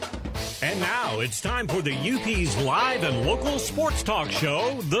And now it's time for the UP's live and local sports talk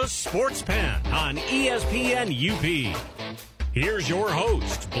show, the SportsPen on ESPN UP. Here's your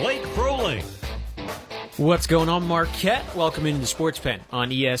host, Blake Froling. What's going on, Marquette? Welcome into the SportsPen on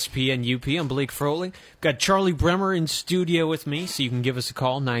ESPN UP. I'm Blake Froling. Got Charlie Bremer in studio with me, so you can give us a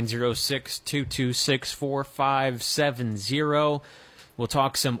call, 906-226-4570. We'll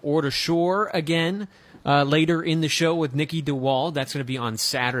talk some Order Shore again later in the show with Nikki DeWald. That's going to be on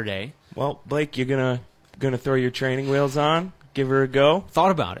Saturday. Well, Blake, you're gonna throw your training wheels on, give her a go?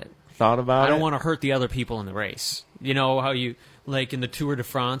 Thought about it. I don't want to hurt the other people in the race. You know how you, like in the Tour de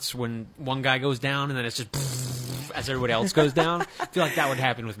France, when one guy goes down and then it's just as everybody else goes down? I feel like that would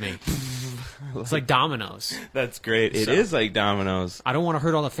happen with me. It's like dominoes. That's great. It is like dominoes. I don't want to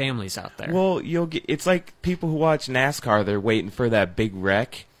hurt all the families out there. Well, it's like people who watch NASCAR, they're waiting for that big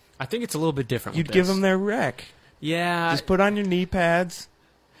wreck. I think it's a little bit different. You'd give them their wreck. Yeah. Just put on your knee pads.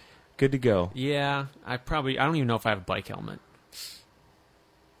 Good to go. Yeah, I don't even know if I have a bike helmet.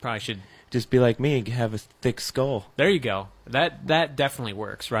 Probably should. Just be like me and have a thick skull. There you go. That definitely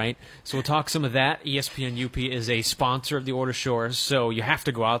works, right? So we'll talk some of that. ESPN UP is a sponsor of the Order Shores, so you have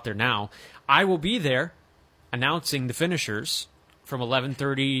to go out there now. I will be there announcing the finishers from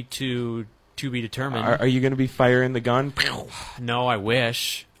 11:30 to be determined. Are you going to be firing the gun? No, I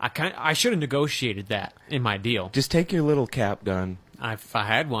wish. I should have negotiated that in my deal. Just take your little cap gun. If I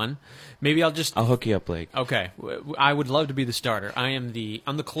had one, maybe I'll hook you up, Blake. Okay, I would love to be the starter. I'm the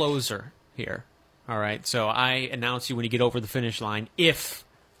closer here. All right, so I announce you when you get over the finish line. If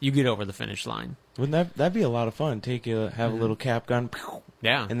you get over the finish line, wouldn't that'd be a lot of fun? Have a little cap gun.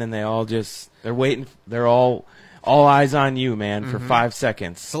 Yeah, and then they're waiting. They're all eyes on you, man, for 5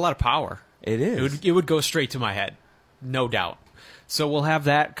 seconds. It's a lot of power. It is. It would go straight to my head, no doubt. So we'll have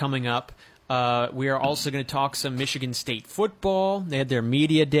that coming up. We are also going to talk some Michigan State football. They had their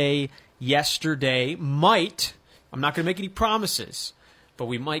media day yesterday. I'm not going to make any promises, but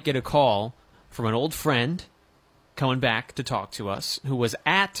we might get a call from an old friend coming back to talk to us who was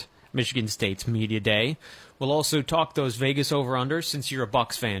at Michigan State's media day. We'll also talk those Vegas over-unders since you're a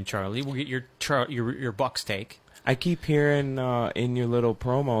Bucs fan, Charlie. We'll get your Bucs take. I keep hearing in your little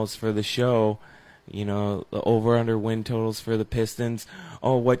promos for the show, the over-under win totals for the Pistons.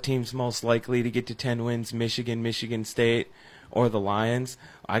 Oh, what team's most likely to get to 10 wins? Michigan State, or the Lions?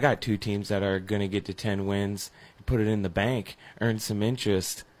 I got two teams that are going to get to 10 wins. Put it in the bank, earn some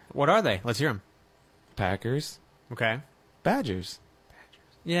interest. What are they? Let's hear them. Packers. Okay. Badgers.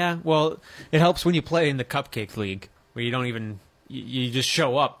 Yeah, well, it helps when you play in the Cupcake League, where you don't even... You just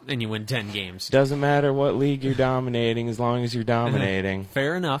show up and you win 10 games. Doesn't matter what league you're dominating as long as you're dominating.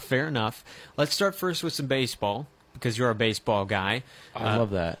 Fair enough. Let's start first with some baseball because you're a baseball guy. I love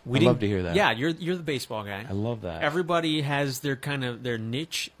that. I'd love to hear that. Yeah, you're the baseball guy. I love that. Everybody has their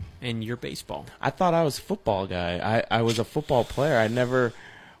niche, and you're baseball. I thought I was a football guy. I was a football player. I never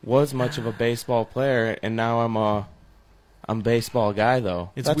was much of a baseball player, and now I'm a baseball guy, though.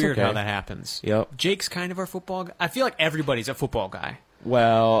 It's That's weird okay. how that happens. Yep. Jake's kind of our football guy. I feel like everybody's a football guy.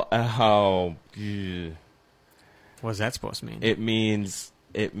 Well, what is that supposed to mean? It means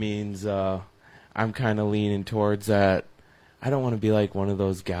I'm kind of leaning towards that. I don't want to be like one of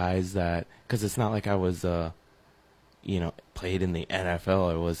those guys that, because it's not like I was, played in the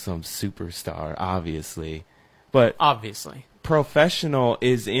NFL or was some superstar, obviously. But obviously, professional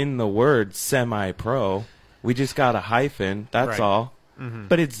is in the word semi-pro. We just got a hyphen. That's right. all. Mm-hmm.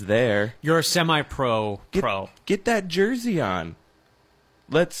 But it's there. You're a semi-pro. Get that jersey on.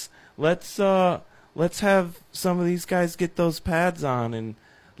 Let's have some of these guys get those pads on and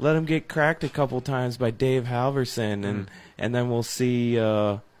let them get cracked a couple times by Dave Halverson, and then we'll see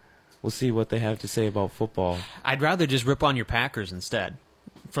what they have to say about football. I'd rather just rip on your Packers instead,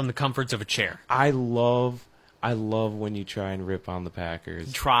 from the comforts of a chair. I love when you try and rip on the Packers.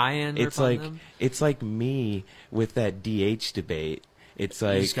 Rip on them? It's like me with that DH debate. It's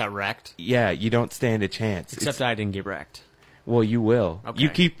like you just got wrecked. Yeah, you don't stand a chance. Except I didn't get wrecked. Well, you will.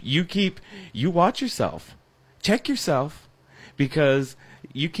 Okay. You watch yourself. Check yourself, because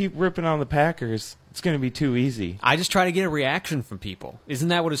you keep ripping on the Packers, it's going to be too easy. I just try to get a reaction from people. Isn't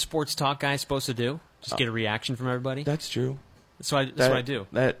that what a sports talk guy is supposed to do? Just get a reaction from everybody? That's true. That's what I do.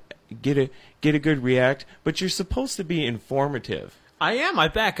 Get a good react, but you're supposed to be informative. I am. I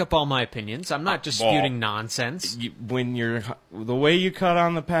back up all my opinions. I'm not just spewing nonsense. The way you cut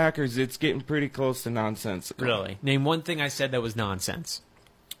on the Packers, it's getting pretty close to nonsense. Really? Name one thing I said that was nonsense.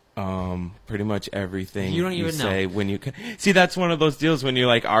 Pretty much everything you don't even say know. When you see, that's one of those deals when you're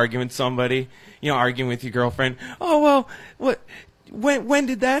like arguing with somebody, arguing with your girlfriend. Oh, well, what? When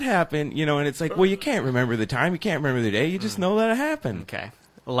did that happen? And it's like, well, you can't remember the time, you can't remember the day, you just know that it happened. Okay.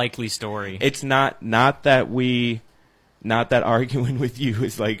 likely story. It's not that arguing with you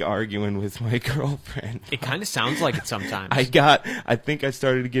is like arguing with my girlfriend. It kind of sounds like it sometimes. I think I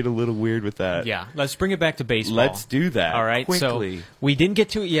started to get a little weird with that. Yeah, let's bring it back to baseball. Let's do that. All right, quickly. So we didn't get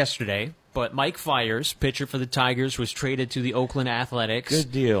to it yesterday, but Mike Fiers, pitcher for the Tigers, was traded to the Oakland Athletics.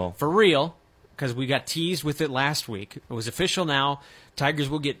 Good deal. For real, because we got teased with it last week. It was official now. Tigers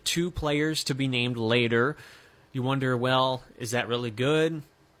will get 2 players to be named later. You wonder, well, is that really good?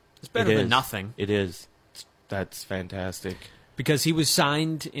 It's better than nothing. It is. That's fantastic. Because he was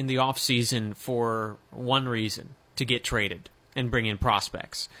signed in the offseason for one reason, to get traded and bring in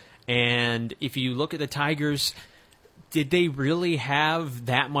prospects. And if you look at the Tigers, did they really have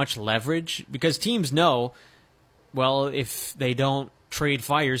that much leverage? Because teams know, well, if they don't trade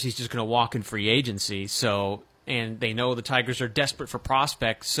Fiers, he's just going to walk in free agency. And they know the Tigers are desperate for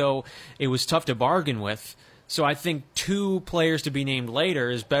prospects, so it was tough to bargain with. So I think 2 players to be named later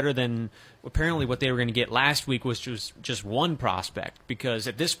is better than apparently what they were going to get last week, was just 1 prospect. Because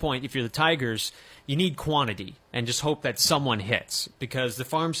at this point, if you're the Tigers, you need quantity and just hope that someone hits. Because the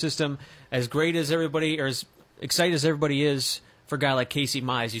farm system, as great as everybody, or as excited as everybody is for a guy like Casey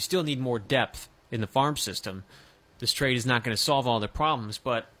Mize, you still need more depth in the farm system. This trade is not going to solve all the problems,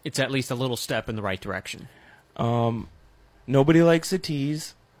 but it's at least a little step in the right direction. Nobody likes a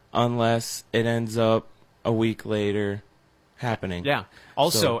tease unless it ends up a week later happening. Yeah.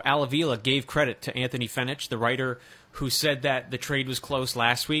 Also, Alavila gave credit to Anthony Fenich, the writer who said that the trade was close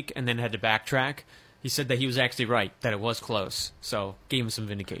last week and then had to backtrack. He said that he was actually right, that it was close. So, gave him some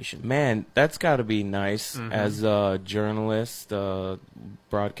vindication. Man, that's got to be nice as a journalist,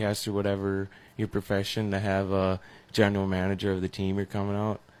 broadcaster, whatever your profession, to have a general manager of the team you're coming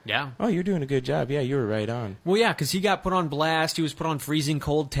out. Yeah. Oh, you're doing a good job. Yeah, you were right on. Well, yeah, because he got put on blast. He was put on freezing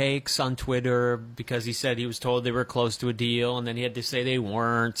cold takes on Twitter because he said he was told they were close to a deal, and then he had to say they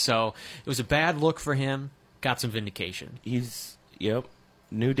weren't. So it was a bad look for him. Got some vindication.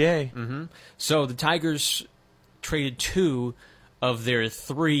 New day. So the Tigers traded 2 of their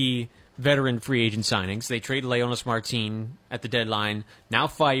 3 veteran free agent signings. They traded Leonis Martin at the deadline. Now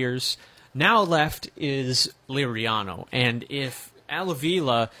Fiers. Now left is Liriano. And if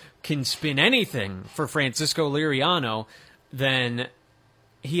Alavila can spin anything for Francisco Liriano, then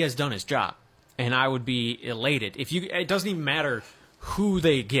he has done his job. And I would be elated. It doesn't even matter who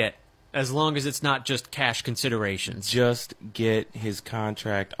they get, as long as it's not just cash considerations. Just get his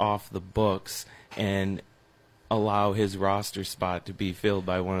contract off the books and allow his roster spot to be filled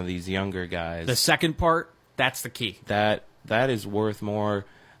by one of these younger guys. The second part, that's the key. That is worth more.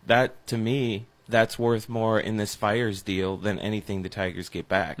 That, to me, that's worth more in this Fiers deal than anything the Tigers get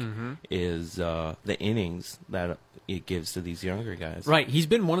back, is the innings that it gives to these younger guys. Right. He's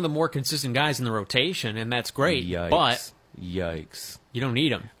been one of the more consistent guys in the rotation, and that's great. Yikes. But you don't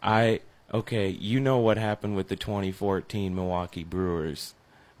need him. Okay, you know what happened with the 2014 Milwaukee Brewers.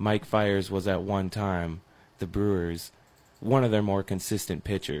 Mike Fiers was at one time, the Brewers, one of their more consistent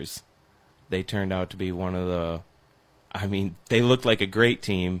pitchers. They turned out to be they looked like a great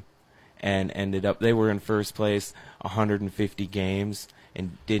team, and they were in first place 150 games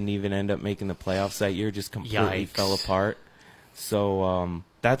and didn't even end up making the playoffs that year, just completely fell apart. So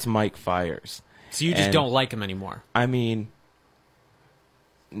that's Mike Fiers. So you just don't like him anymore. I mean,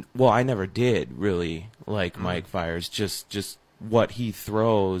 well, I never did really like Mike Fiers. Just what he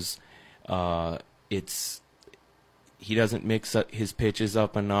throws, he doesn't mix up his pitches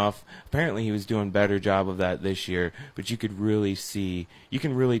up enough. Apparently he was doing a better job of that this year, but you can really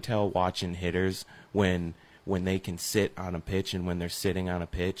tell watching hitters when they can sit on a pitch and when they're sitting on a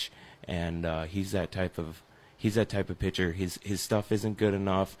pitch, and he's that type of pitcher. His stuff isn't good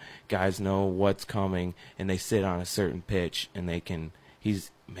enough. Guys know what's coming, and they sit on a certain pitch, and they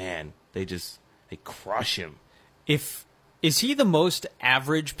crush him. Is he the most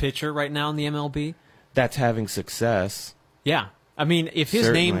average pitcher right now in the MLB? That's having success. Yeah. I mean, if his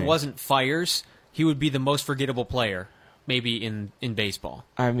Certainly. name wasn't Fiers, he would be the most forgettable player, maybe in baseball.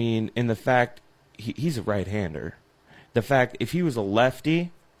 I mean, in the fact he's a right-hander. The fact if he was a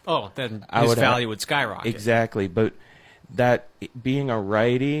lefty, then his value would skyrocket. Exactly, but that being a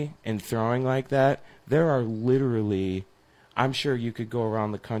righty and throwing like that, there are literally, I'm sure you could go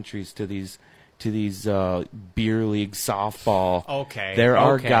around the countries to these beer league softball. Okay. There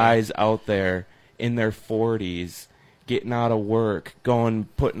are guys out there in their 40s getting out of work,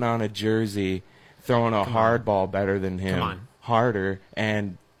 putting on a jersey, throwing a hard ball better than him, harder,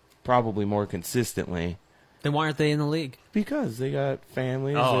 and probably more consistently. Then why aren't they in the league? Because they got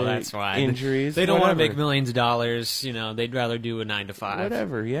families, that's why. Injuries. They don't want to make millions of dollars. They'd rather do a 9 to 5.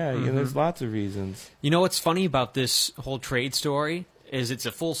 Whatever, yeah. There's lots of reasons. You know what's funny about this whole trade story? is it's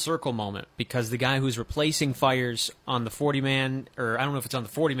a full circle moment because the guy who's replacing Fires on the 40-man, or I don't know if it's on the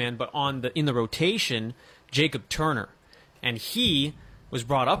 40-man, but in the rotation, Jacob Turner. And he was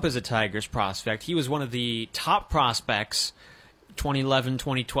brought up as a Tigers prospect. He was one of the top prospects 2011,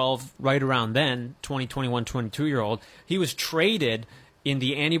 2012, right around then, 2021, 22-year-old. He was traded in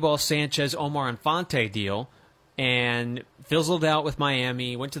the Anibal Sanchez, Omar Infante deal and fizzled out with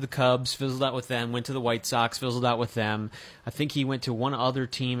Miami, went to the Cubs, fizzled out with them, went to the White Sox, fizzled out with them. I think he went to one other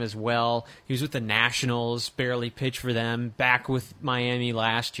team as well. He was with the Nationals, barely pitched for them, back with Miami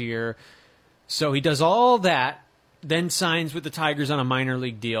last year. So he does all that, then signs with the Tigers on a minor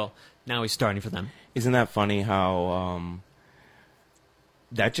league deal. Now he's starting for them. Isn't that funny how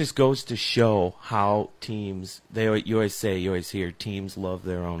that just goes to show how teams, you always hear teams love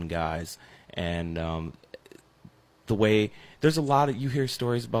their own guys. And the way, there's a lot of, you hear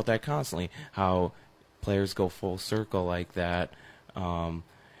stories about that constantly, how players go full circle like that.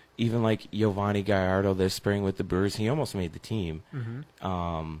 Even like Giovanni Gallardo this spring with the Brewers, he almost made the team.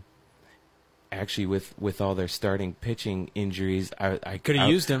 Mm-hmm. Actually, with all their starting pitching injuries, I could have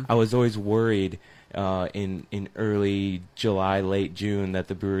used him. I was always worried in early July, late June that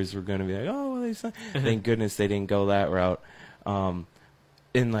the Brewers were going to be like, oh, well, they signed. Thank goodness they didn't go that route.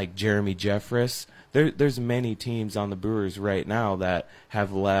 In like Jeremy Jeffress, there's many teams on the Brewers right now that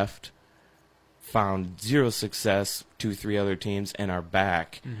have left, found zero success, 2-3 other teams, and are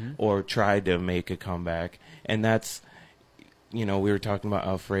back or tried to make a comeback. And that's, we were talking about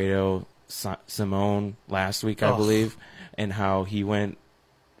Alfredo Simone last week, I believe, and how he went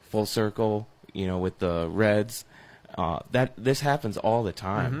full circle, with the Reds. This happens all the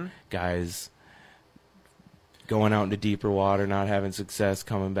time. Guys going out into deeper water, not having success,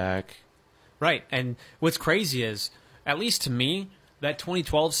 coming back. Right, and what's crazy is, at least to me, that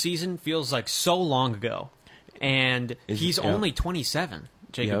 2012 season feels like so long ago. And he's only 27,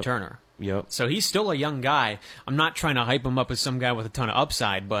 Jacob Turner. Yep. So he's still a young guy. I'm not trying to hype him up as some guy with a ton of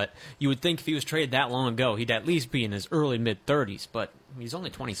upside, but you would think if he was traded that long ago, he'd at least be in his early, mid-30s, but he's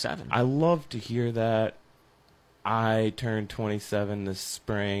only 27. I love to hear that. I turned 27 this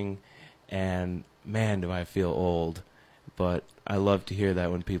spring, and man, do I feel old. But I love to hear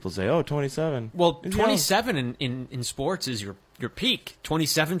that when people say, oh, 27. Well, 27 in sports is your peak.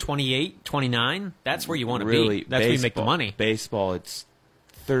 27, 28, 29, that's where you want to be. That's where you make the money. Baseball, it's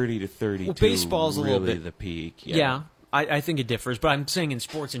 30 to 32. Well, baseball's really a little bit the peak. Yeah, I think it differs, but I'm saying in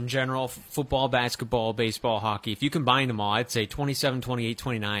sports in general, football, basketball, baseball, hockey, if you combine them all, I'd say 27, 28,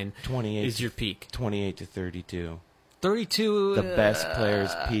 29 is your peak. 28 to 32. 32. The best players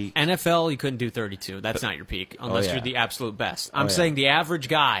peak. NFL, you couldn't do 32. That's not your peak, unless you're the absolute best. I'm saying the average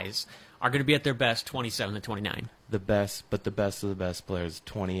guys are going to be at their best 27 to 29. The best of the best players,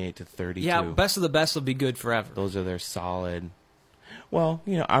 28 to 32. Yeah, best of the best will be good forever. Those are their solid. Well,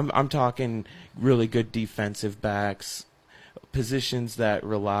 I'm talking really good defensive backs, positions that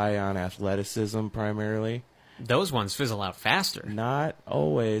rely on athleticism primarily. Those ones fizzle out faster. Not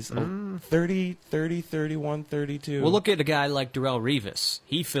always. 30, 31, 32. Well, look at a guy like Darrelle Revis.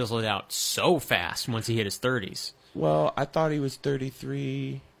 He fizzled out so fast once he hit his 30s. Well, I thought he was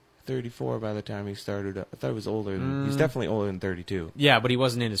 33, 34 by the time he started. I thought he was older. He's definitely older than 32. Yeah, but he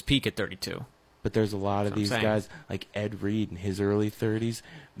wasn't in his peak at 32. But there's a lot of these guys, like Ed Reed in his early 30s.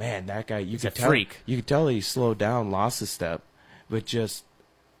 Man, that guy, you could tell, freak. You could tell he slowed down, lost a step, but just,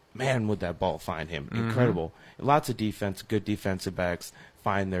 man, would that ball find him. Incredible. Lots of defense, good defensive backs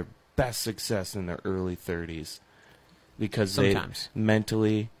find their best success in their early 30s because sometimes they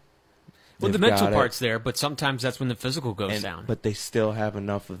mentally. Well, the mental part's there, but sometimes that's when the physical goes down. But they still have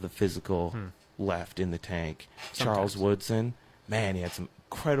enough of the physical left in the tank. Sometimes. Charles Woodson, man, he had some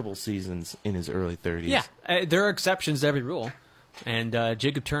incredible seasons in his early 30s. Yeah, there are exceptions to every rule. And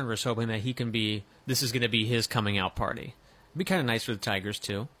Jacob Turner is hoping that he can be, this is going to be his coming out party. It'd be kind of nice for the Tigers,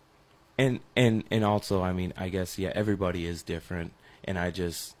 too. And also, I mean, I guess, everybody is different. And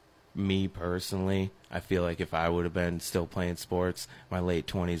me personally, I feel like if I would have been still playing sports, my late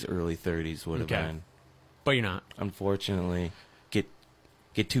 20s, early 30s would have been. But you're not. Unfortunately,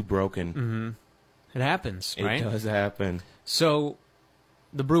 get too broken. It happens, right? It does happen. So,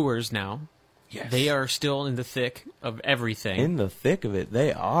 the Brewers now, yes, they are still in the thick of everything. In the thick of it.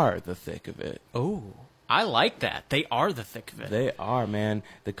 They are the thick of it. Oh, I like that. They are the thick of it. They are, man.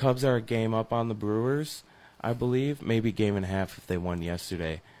 The Cubs are a game up on the Brewers, I believe. Maybe a game and a half if they won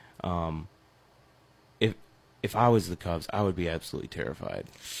yesterday. If I was the Cubs, I would be absolutely terrified.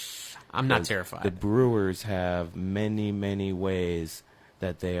 I'm not terrified. The Brewers have many, many ways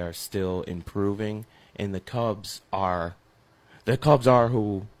that they are still improving, and the Cubs are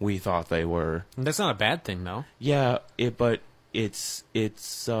who we thought they were. That's not a bad thing, though. Yeah, but they've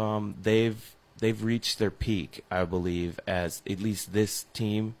reached their peak, I believe, as at least this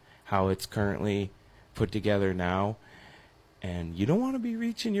team, how it's currently put together now. And you don't want to be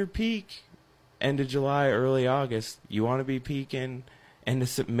reaching your peak end of July, early August. You want to be peaking end of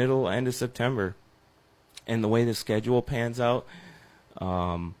September. And the way the schedule pans out,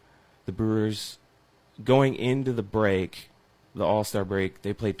 the Brewers going into the break, the All-Star break,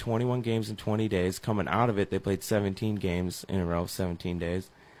 they played 21 games in 20 days. Coming out of it, they played 17 games in a row, 17 days.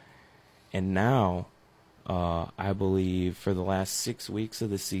 And now, I believe for the last 6 weeks of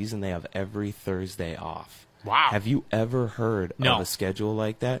the season, they have every Thursday off. Wow. Have you ever heard of a schedule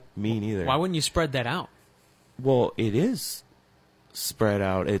like that? Me neither. Why wouldn't you spread that out? Well, it is spread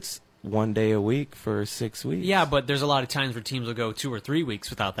out. It's 1 day a week for 6 weeks. Yeah, but there's a lot of times where teams will go 2 or 3 weeks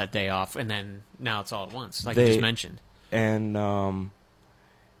without that day off, and then now it's all at once, like you just mentioned. And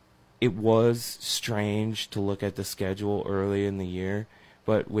it was strange to look at the schedule early in the year,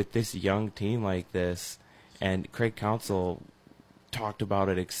 but with this young team like this, and Craig Counsell talked about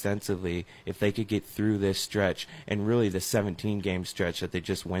it extensively, if they could get through this stretch, and really the 17-game stretch that they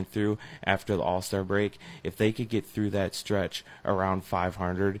just went through after the All-Star break, if they could get through that stretch around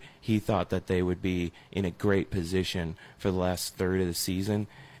 500, he thought that they would be in a great position for the last third of the season.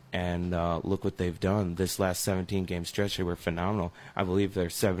 And look what they've done. This last 17-game stretch, they were phenomenal. I believe they're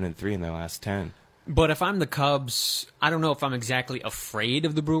 7-3 in their last 10. But if I'm the Cubs, I don't know if I'm exactly afraid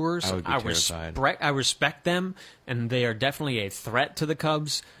of the Brewers. I would be terrified. I respect them, and they are definitely a threat to the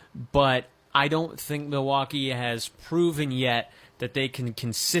Cubs. But I don't think Milwaukee has proven yet that they can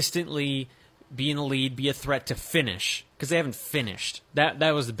consistently be in the lead, be a threat to finish, because they haven't finished. That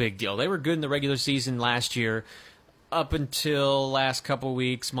was the big deal. They were good in the regular season last year. Up until last couple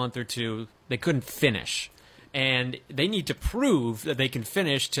weeks, month or two, they couldn't finish. And they need to prove that they can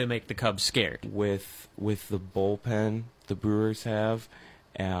finish to make the Cubs scared. With the bullpen the Brewers have,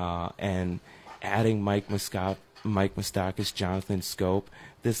 and adding Mike Moustakas, Jonathan Schoop,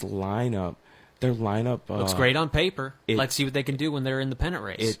 this lineup, their lineup looks great on paper. Let's see what they can do when they're in the pennant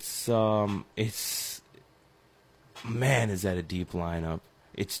race. It's man, is that a deep lineup?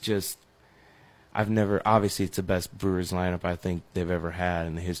 It's just obviously it's the best Brewers lineup I think they've ever had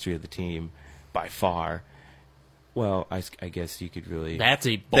in the history of the team by far. Well, I guess you could really... That's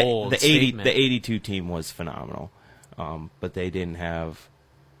a bold statement. The 82 team was phenomenal, but they didn't have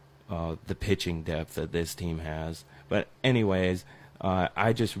the pitching depth that this team has. But anyways,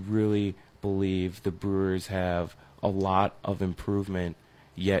 I just really believe the Brewers have a lot of improvement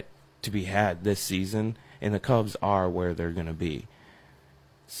yet to be had this season, and the Cubs are where they're going to be.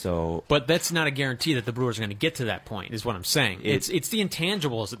 But that's not a guarantee that the Brewers are going to get to that point, is what I'm saying. It's the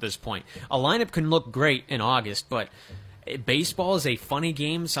intangibles at this point. A lineup can look great in August, but baseball is a funny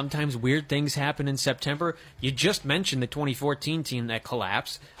game. Sometimes weird things happen in September. You just mentioned the 2014 team that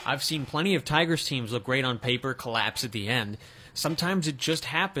collapsed. I've seen plenty of Tigers teams look great on paper, collapse at the end. Sometimes it just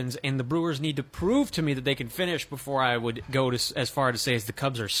happens, and the Brewers need to prove to me that they can finish before I would go as far to say as the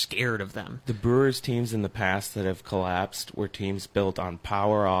Cubs are scared of them. The Brewers teams in the past that have collapsed were teams built on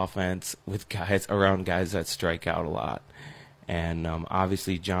power offense with guys that strike out a lot. And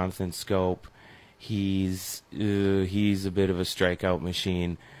obviously Jonathan Schoop, he's a bit of a strikeout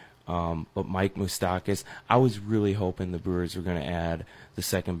machine. But Mike Moustakas, I was really hoping the Brewers were going to add the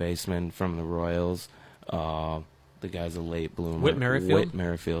second baseman from the Royals. The guy's a late bloomer. Whit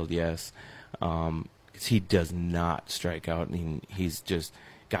Merrifield, yes. He does not strike out. I mean, he's just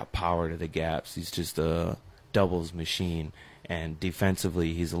got power to the gaps. He's just a doubles machine. And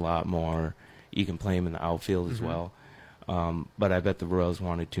defensively, he's a lot more. You can play him in the outfield as well. But I bet the Royals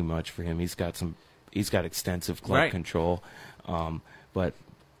wanted too much for him. He's got extensive club control. But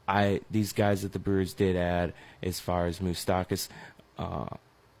these guys that the Brewers did add, as far as Moustakas,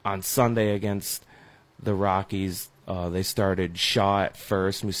 on Sunday against the Rockies, they started Shaw at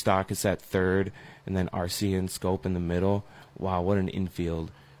first, Moustakas at third, and then Arcia and Schoop in the middle. Wow, what an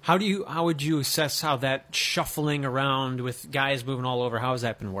infield! How would you assess how that shuffling around with guys moving all over? How has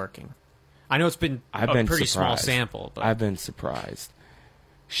that been working? I know it's been a pretty small sample, but I've been surprised.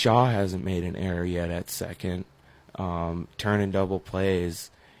 Shaw hasn't made an error yet at second. Turning double plays,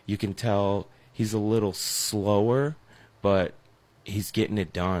 you can tell he's a little slower, but he's getting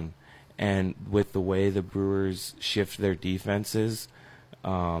it done. And with the way the Brewers shift their defenses,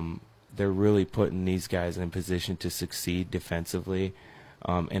 they're really putting these guys in position to succeed defensively.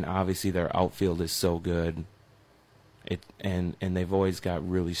 And obviously their outfield is so good. And they've always got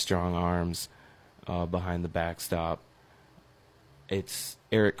really strong arms behind the backstop.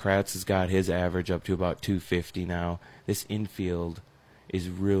 Eric Kratz has got his average up to about 250 now. This infield is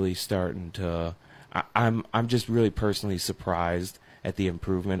really starting to... I'm just really personally surprised at the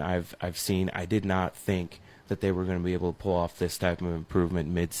improvement I've seen. I did not think that they were going to be able to pull off this type of improvement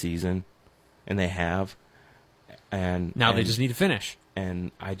mid-season, and they have. And now they just need to finish.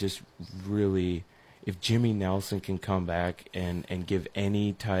 And I just really, if Jimmy Nelson can come back and give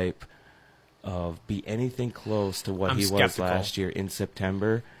any type of, be anything close to what he was last year in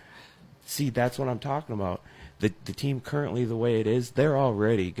September, see, that's what I'm talking about. The team currently, the way it is, they're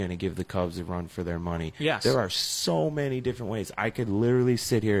already going to give the Cubs a run for their money. Yes. There are so many different ways. I could literally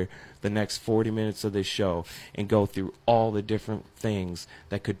sit here the next 40 minutes of this show and go through all the different things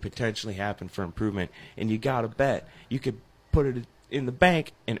that could potentially happen for improvement. And you got to bet. You could put it in the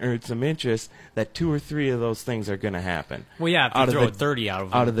bank and earn some interest that 2 or 3 of those things are going to happen. Well, yeah, if you throw 30 out of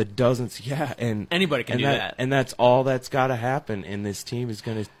them. Out of the dozens, yeah. And anybody can do that. And that's all that's got to happen. And this team is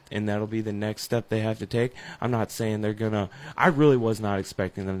going to, and that'll be the next step they have to take. I'm not saying they're going to, I really was not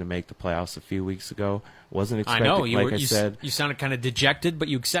expecting them to make the playoffs a few weeks ago. Wasn't expecting, I know, I said. You sounded kind of dejected, but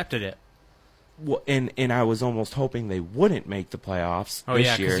you accepted it. Well, and I was almost hoping they wouldn't make the playoffs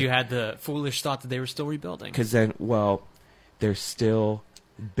this year. Because you had the foolish thought that they were still rebuilding. Because then, well, they're still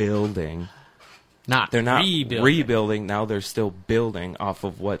building. They're not rebuilding. Now they're still building off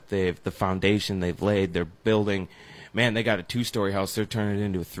of what the foundation they've laid. They're building. Man, they got a 2-story house. They're turning it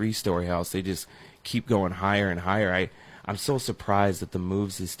into a 3-story house. They just keep going higher and higher. I'm so surprised at the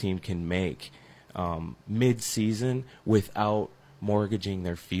moves this team can make mid-season without mortgaging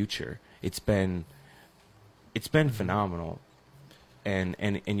their future. It's been phenomenal, and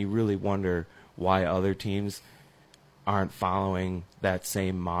you really wonder why other teams aren't following that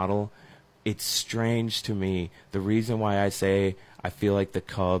same model. It's strange to me. The reason why I say I feel like the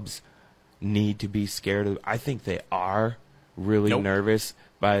Cubs need to be scared of, I think they are really nervous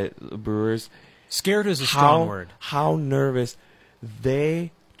by the Brewers. Scared is a strong word. How nervous.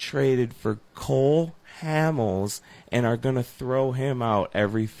 They traded for Cole Hamels and are going to throw him out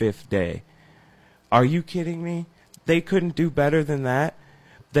every 5th day. Are you kidding me? They couldn't do better than that.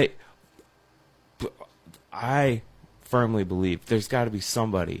 I firmly believe there's got to be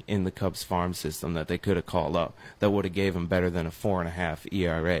somebody in the Cubs farm system that they could have called up that would have gave him better than a 4.5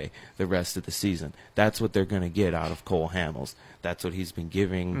 ERA the rest of the season. That's what they're going to get out of Cole Hamels. That's what he's been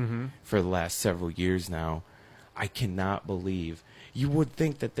giving for the last several years now. I cannot believe. You would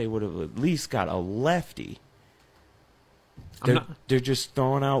think that they would have at least got a lefty. They're just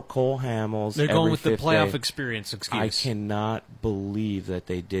throwing out Cole Hamels. They're going with the playoff day. Experience excuse. I cannot believe that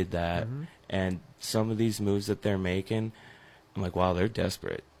they did that. And some of these moves that they're making, I'm like, wow, they're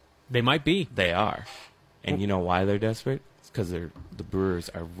desperate. They might be. They are. And you know why they're desperate? It's because the Brewers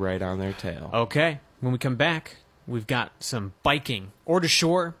are right on their tail. Okay. When we come back, we've got some biking. Ore to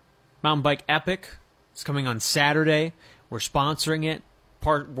Shore Mountain Bike Epic. It's coming on Saturday. We're sponsoring it.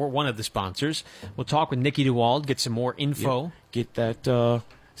 We're one of the sponsors. We'll talk with Nikki DeWald, get some more info. Yep. Get that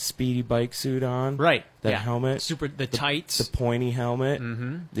speedy bike suit on. Right. That helmet. The tights. The pointy helmet.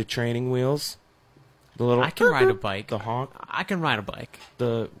 The training wheels. The little. I can ride a bike. The honk. I can ride a bike.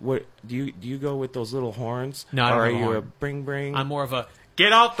 What do you go with those little horns? No, I don't or have are a you horn. a bring bring? I'm more of a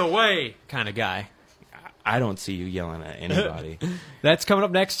get out the way kind of guy. I don't see you yelling at anybody. That's coming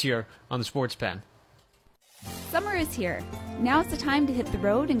up next here on the Sports Pen. Summer is here. Now's the time to hit the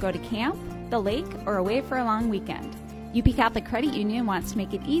road and go to camp, the lake, or away for a long weekend. UP Catholic Credit Union wants to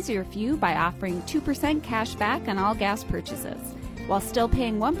make it easier for you by offering 2% cash back on all gas purchases, while still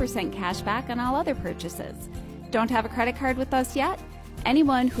paying 1% cash back on all other purchases. Don't have a credit card with us yet?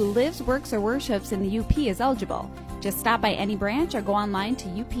 Anyone who lives, works, or worships in the UP is eligible. Just stop by any branch or go online to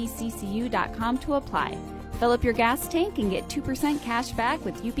upccu.com to apply. Fill up your gas tank and get 2% cash back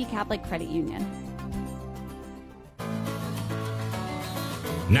with UP Catholic Credit Union.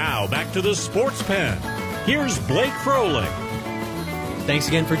 Now back to the Sports Pen. Here's Blake Froling. Thanks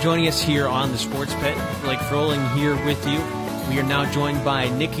again for joining us here on the Sports Pen. Blake Froling here with you. We are now joined by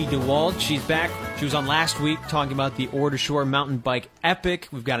Nikki DeWald. She's back. She was on last week talking about the Ore to Shore Mountain Bike Epic.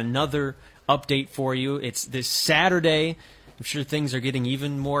 We've got another update for you. It's this Saturday. I'm sure things are getting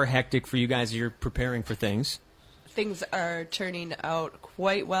even more hectic for you guys as you're preparing for things. Things are turning out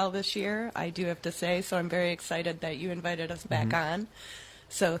quite well this year, I do have to say, so I'm very excited that you invited us back on.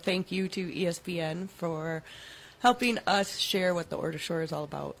 So thank you to ESPN for helping us share what the Ore to Shore is all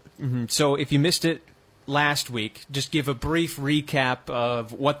about. So if you missed it last week, just give a brief recap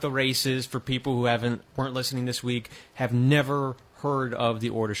of what the race is for people who weren't listening this week, have never heard of the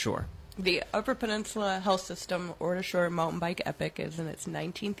Ore to Shore. The Upper Peninsula Health System Ore to Shore Mountain Bike Epic is in its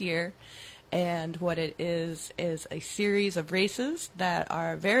 19th year. And what it is a series of races that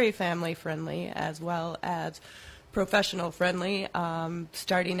are very family-friendly, as well as professional friendly,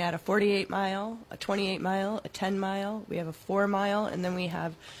 starting at a 48 mile, a 28 mile, a 10 mile. We have a 4 mile, and then we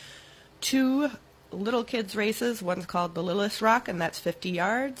have 2 little kids races. One's called the Littlest Rock, and that's 50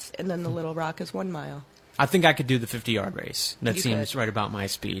 yards, and then the Little Rock is 1 mile. I think I could do the 50-yard race. That You seems could. right about my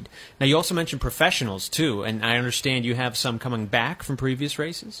speed. Now, you also mentioned professionals, too, and I understand you have some coming back from previous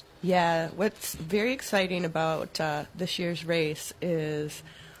races? Yeah, what's very exciting about this year's race is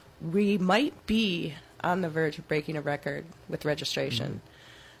we might be on the verge of breaking a record with registration.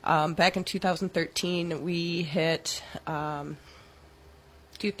 Back in 2013, we hit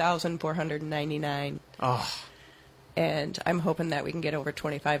 2,499. Oh, And I'm hoping that we can get over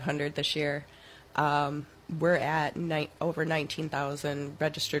 2,500 this year. We're at over 19,000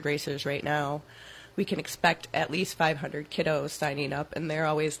 registered racers right now. We can expect at least 500 kiddos signing up, and they're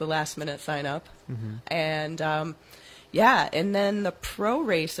always the last-minute sign-up. And, and then the pro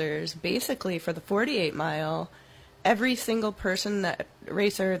racers, basically for the 48-mile, every single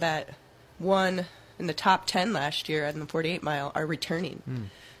racer that won in the top 10 last year on the 48-mile are returning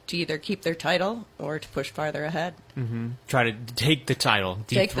to either keep their title or to push farther ahead. try to take the title,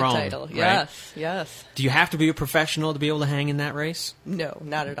 Take the dethrone, title, right? yes. Do you have to be a professional to be able to hang in that race? No,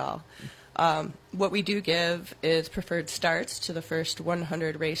 not at all. What we do give is preferred starts to the first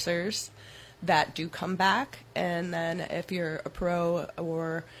 100 racers that do come back. And then if you're a pro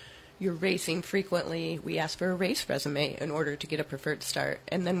or you're racing frequently, we ask for a race resume in order to get a preferred start.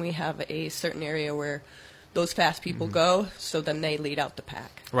 And then we have a certain area where those fast people go, so then they lead out the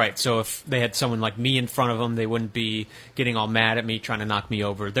pack. Right, so if they had someone like me in front of them, they wouldn't be getting all mad at me trying to knock me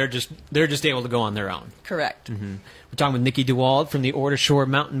over. They're just able to go on their own. Correct. We're talking with Nikki DeWald from the Order Shore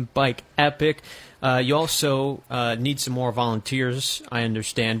Mountain Bike Epic. You also need some more volunteers, I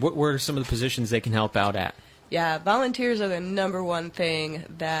understand. What were some of the positions they can help out at? Yeah, volunteers are the number one thing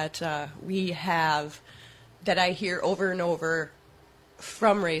that we have that I hear over and over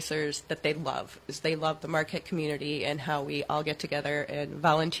from racers that they love, is they love the Marquette community and how we all get together and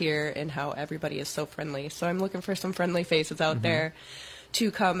volunteer and how everybody is so friendly. So I'm looking for some friendly faces out there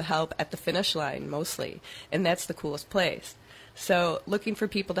to come help at the finish line mostly, and that's the coolest place. So looking for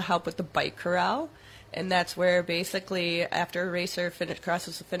people to help with the bike corral, and that's where basically after a racer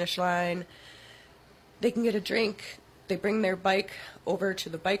crosses the finish line, they can get a drink, they bring their bike over to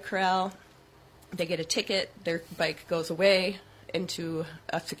the bike corral, they get a ticket, their bike goes away into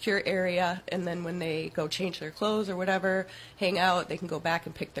a secure area, and then when they go change their clothes or whatever, hang out, they can go back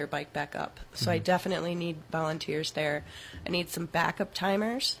and pick their bike back up. So I definitely need volunteers there. I need some backup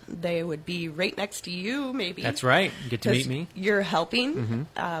timers. They would be right next to you, maybe. That's right. You get to meet me. You're helping,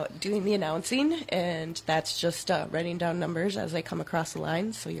 doing the announcing, and that's just writing down numbers as they come across the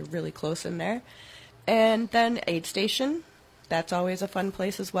line, so you're really close in there. And then aid station. That's always a fun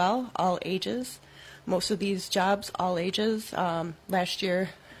place as well, all ages. Most of these jobs, all ages. Last year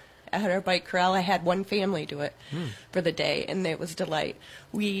at our bike corral, I had one family do it for the day, and it was a delight.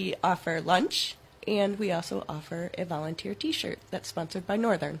 We offer lunch, and we also offer a volunteer T-shirt that's sponsored by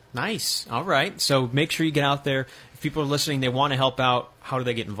Northern. Nice. All right. So make sure you get out there. If people are listening, they want to help out, how do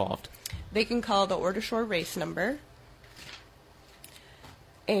they get involved? They can call the Order Shore race number,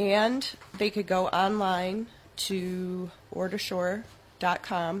 and they could go online to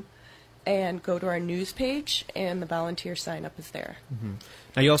ordershore.com and go to our news page, and the volunteer sign-up is there.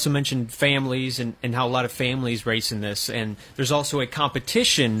 Now, you also mentioned families and how a lot of families race in this, and there's also a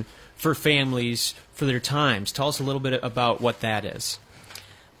competition for families for their times. Tell us a little bit about what that is.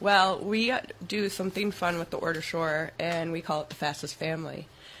 Well, we do something fun with the Order Shore, and we call it the Fastest Family.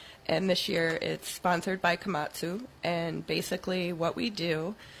 And this year it's sponsored by Komatsu, and basically what we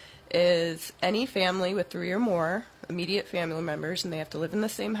do is any family with 3 or more immediate family members, and they have to live in the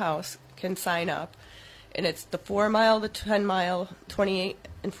same house, can sign up. And it's the 4 mile, the 10 mile, 28,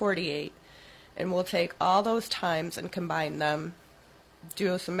 and 48. And we'll take all those times and combine them,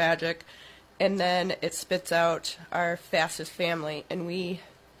 do some magic, and then it spits out our fastest family. And we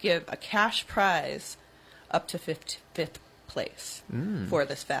give a cash prize up to fifth place for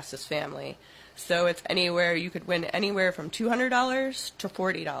this fastest family. So it's anywhere, you could win anywhere from $200 to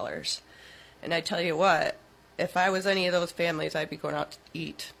 $40. And I tell you what, if I was any of those families, I'd be going out to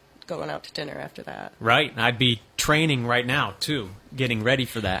eat, going out to dinner after that. Right. I'd be training right now, too, getting ready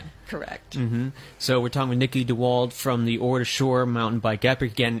for that. Correct. So we're talking with Nikki DeWald from the Order Shore Mountain Bike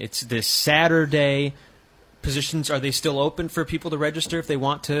Epic. Again, it's this Saturday. Positions, are they still open for people to register if they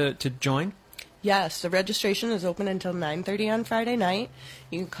want to join? Yes, the registration is open until 9:30 on Friday night.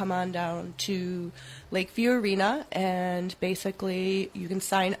 You can come on down to Lakeview Arena, and basically you can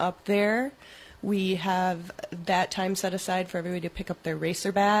sign up there. We have that time set aside for everybody to pick up their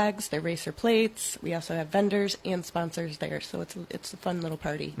racer bags, their racer plates. We also have vendors and sponsors there, so it's a fun little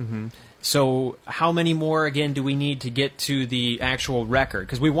party. Mm-hmm. So how many more, again, do we need to get to the actual record?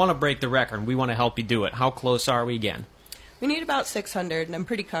 Because we want to break the record, and we want to help you do it. How close are we again? We need about 600, and I'm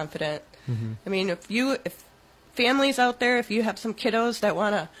pretty confident. Mm-hmm. I mean, if families out there, if you have some kiddos that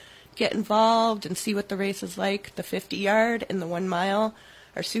want to get involved and see what the race is like, the 50-yard and the 1 mile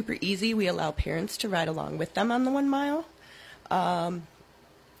are super easy. We allow parents to ride along with them on the 1 mile.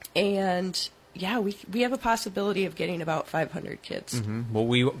 And yeah, we have a possibility of getting about 500 kids. Mm-hmm. Well,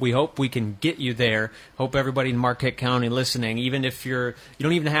 we hope we can get you there. Hope everybody in Marquette County listening, even if you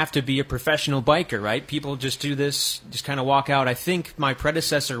don't even have to be a professional biker, right? People just do this, just kind of walk out. I think my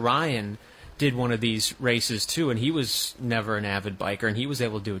predecessor, Ryan, did one of these races too, and he was never an avid biker, and he was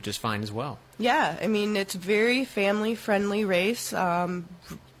able to do it just fine as well. Yeah, I mean, it's a very family-friendly race.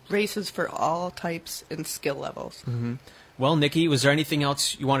 Races for all types and skill levels. Mm-hmm. Well, Nikki, was there anything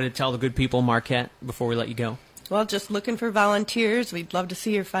else you wanted to tell the good people in Marquette before we let you go? Well, just looking for volunteers. We'd love to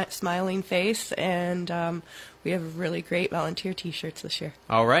see your smiling face, and we have really great volunteer T-shirts this year.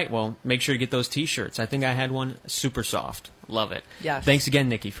 All right, well, make sure to get those T-shirts. I think I had one, super soft. Love it. Yes. Thanks again,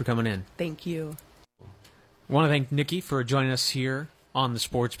 Nikki, for coming in. Thank you. I want to thank Nikki for joining us here on the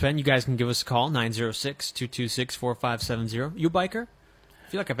Sports Pen. You guys can give us a call, 906-226-4570. You a biker? I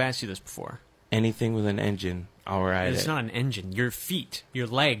feel like I've asked you this before. Anything with an engine, I'll ride it. It's not an engine. Your feet, your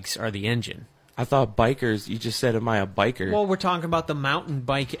legs are the engine. I thought bikers, you just said, am I a biker? Well, we're talking about the mountain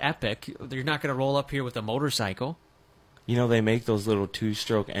bike epic. You're not going to roll up here with a motorcycle. You know, they make those little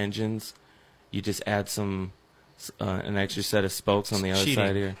two-stroke engines. You just add an extra set of spokes on the other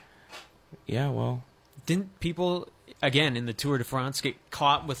side here. Yeah, well. Didn't people, again, in the Tour de France, get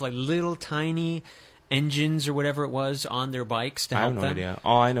caught with like little tiny engines or whatever it was on their bikes to help them? I have no idea.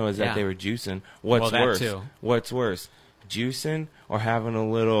 All I know is that they were juicing. What's worse? Too. What's worse? Juicing or having a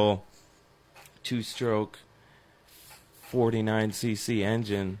little two-stroke 49cc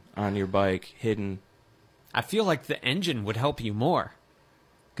engine on your bike hidden? I feel like the engine would help you more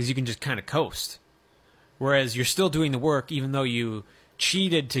because you can just kind of coast. Whereas you're still doing the work even though you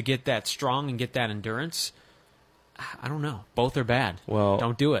cheated to get that strong and get that endurance. I don't know. Both are bad. Well,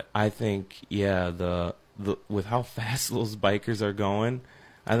 don't do it. I think, yeah, the with how fast those bikers are going,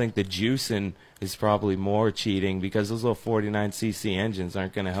 I think the juicing is probably more cheating because those little 49cc engines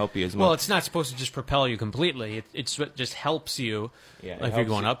aren't going to help you as much. Well, it's not supposed to just propel you completely. It just helps you. Yeah, like if you're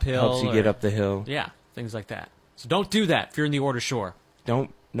going uphill. Helps you get up the hill. Yeah, things like that. So don't do that if you're in the Order Shore.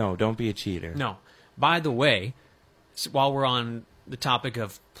 Don't be a cheater. No. By the way, while we're on the topic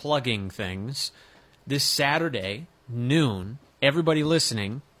of plugging things, this Saturday, noon, everybody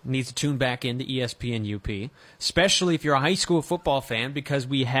listening needs to tune back into ESPN UP, especially if you're a high school football fan, because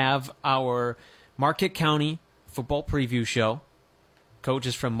we have our Marquette County football preview show.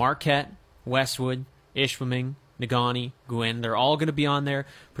 Coaches from Marquette, Westwood, Ishpeming, Negaunee, Gwinn, they're all going to be on there,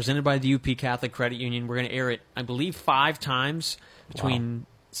 presented by the UP Catholic Credit Union. We're going to air it, I believe, 5 times between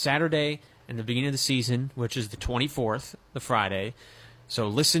Saturday and the beginning of the season, which is the 24th, the Friday. So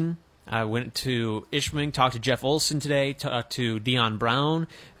listen. I went to Ishpeming, talked to Jeff Olson today, talked to Dion Brown.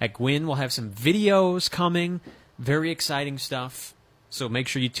 At Gwinn, we'll have some videos coming. Very exciting stuff. So make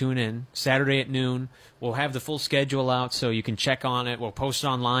sure you tune in. Saturday at noon, we'll have the full schedule out so you can check on it. We'll post it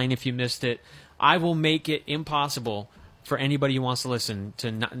online if you missed it. I will make it impossible for anybody who wants to listen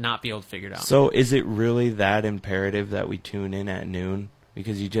to not be able to figure it out. So is it really that imperative that we tune in at noon?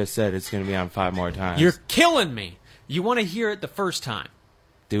 Because you just said it's going to be on 5 more times. You're killing me. You want to hear it the first time.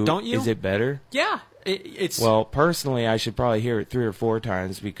 Don't you? Is it better? Yeah. It's Well, personally, I should probably hear it 3 or 4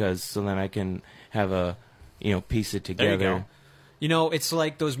 times because so then I can have piece it together. There you go. You know, it's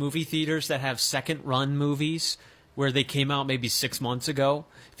like those movie theaters that have second-run movies where they came out maybe 6 months ago.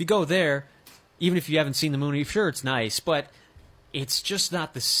 If you go there, even if you haven't seen the movie, sure, it's nice, but it's just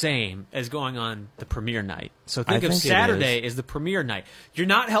not the same as going on the premiere night. So think of Saturday as the premiere night. You're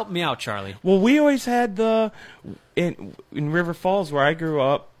not helping me out, Charlie. Well, we always had in River Falls where I grew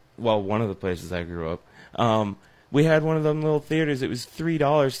up, well, one of the places I grew up, we had one of them little theaters. It was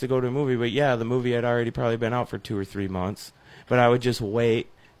 $3 to go to a movie, but yeah, the movie had already probably been out for 2 or 3 months. But I would just wait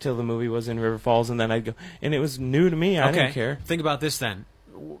till the movie was in River Falls, and then I'd go. And it was new to me. I didn't care. Think about this then.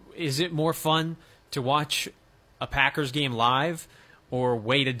 Is it more fun to watch a Packers game live or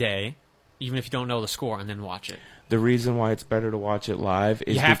wait a day, even if you don't know the score, and then watch it? The reason why it's better to watch it live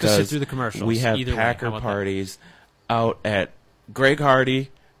is you have because to sit through the commercials. We have Packer parties out at Greg Hardy,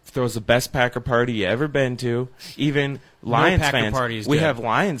 throws the best Packer party you ever been to. Even Lions Packer fans. party is we good. have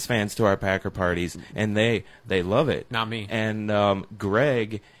Lions fans to our Packer parties, and they love it. Not me. And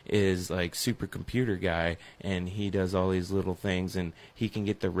Greg is like supercomputer guy, and he does all these little things, and he can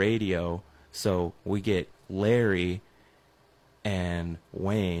get the radio. So we get Larry and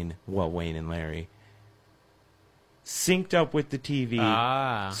Wayne and Larry synced up with the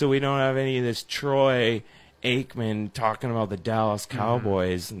TV. So we don't have any of this Troy Aikman talking about the Dallas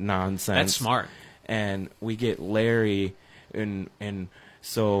Cowboys nonsense. That's smart. And we get Larry, and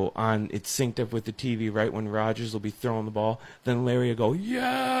so it's synced up with the TV right when Rodgers will be throwing the ball. Then Larry will go,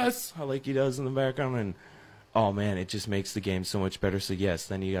 yes, like he does in the background, and oh man, it just makes the game so much better. So yes,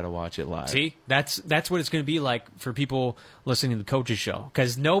 then you got to watch it live. See, that's what it's going to be like for people listening to the Coaches Show,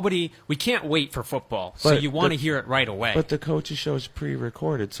 because we can't wait for football, so you want to hear it right away. But the Coaches Show is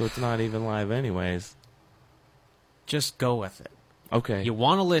pre-recorded, so it's not even live anyways. Just go with it. Okay. You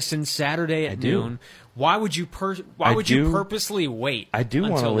want to listen Saturday at noon. Why would you purposely wait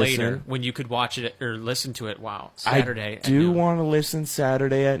until later when you could watch it or listen to it Saturday at noon? I do want to listen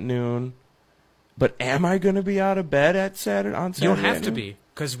Saturday at noon, but am I going to be out of bed on Saturday? You don't have to be,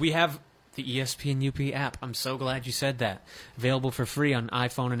 because we have the ESPN UP app. I'm so glad you said that. Available for free on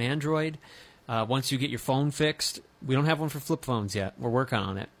iPhone and Android. Once you get your phone fixed, we don't have one for flip phones yet. We're working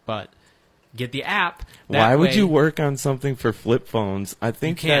on it, but get the app. Why would you work on something for flip phones? I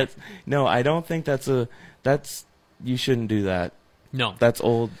think I don't think that's you shouldn't do that. No. That's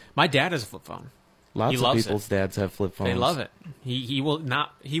old. My dad has a flip phone. Lots of people's dads have flip phones. They love it. He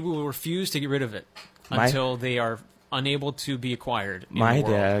will refuse to get rid of it until they are unable to be acquired. My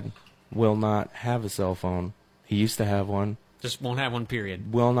dad will not have a cell phone. He used to have one. Just won't have one,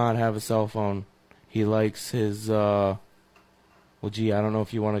 period. Will not have a cell phone. He likes his I don't know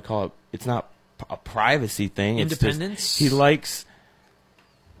if you want to call it. It's not a privacy thing. Independence? It's just, he likes.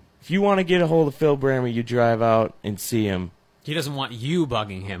 If you want to get a hold of Phil Brammer, you drive out and see him. He doesn't want you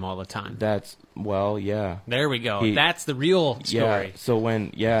bugging him all the time. Yeah. There we go. That's the real story. Yeah. So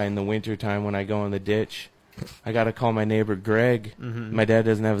in the wintertime when I go in the ditch, I got to call my neighbor Greg. Mm-hmm. My dad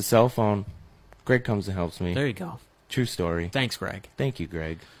doesn't have a cell phone. Greg comes and helps me. There you go. True story. Thanks, Greg. Thank you,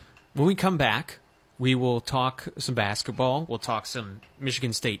 Greg. When we come back, we will talk some basketball. We'll talk some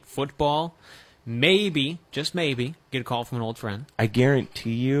Michigan State football. Maybe, just maybe, get a call from an old friend. I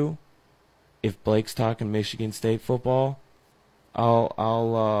guarantee you, if Blake's talking Michigan State football,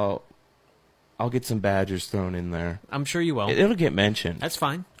 I'll get some Badgers thrown in there. I'm sure you will. It'll get mentioned. That's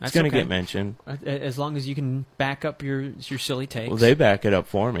fine. It's going to get mentioned. As long as you can back up your silly takes. Well, they back it up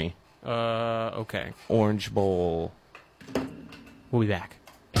for me. Okay. Orange Bowl. We'll be back.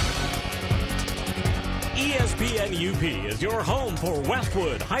 ESPN UP is your home for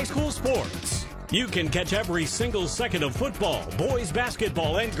Westwood High School sports. You can catch every single second of football, boys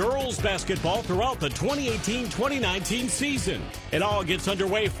basketball, and girls basketball throughout the 2018-2019 season. It all gets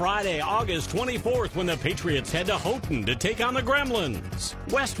underway Friday, August 24th, when the Patriots head to Houghton to take on the Gremlins.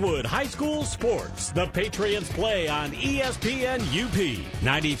 Westwood High School sports. The Patriots play on ESPN UP.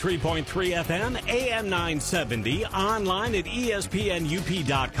 93.3 FM, AM 970, online at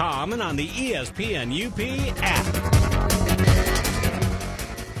ESPNUP.com and on the ESPN UP app.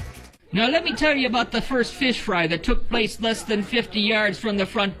 Now let me tell you about the first fish fry that took place less than 50 yards from the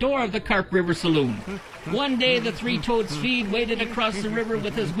front door of the Carp River Saloon. One day the three-toed Swede waded across the river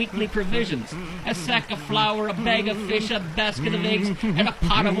with his weekly provisions. A sack of flour, a bag of fish, a basket of eggs, and a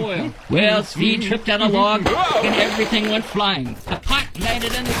pot of oil. Well, Swede tripped on a log, and everything went flying. The pot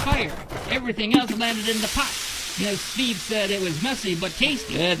landed in the fire. Everything else landed in the pot. As Steve said, it was messy but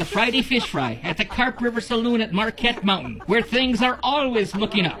tasty. The Friday fish fry at the Carp River Saloon at Marquette Mountain, where things are always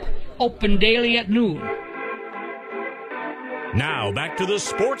looking up. Open daily at noon. Now back to the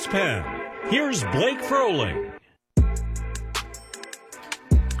Sports Pen. Here's Blake Froling.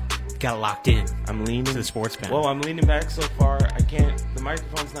 Got locked in. I'm leaning to the Sports Pen. Well, I'm leaning back so far I can't. The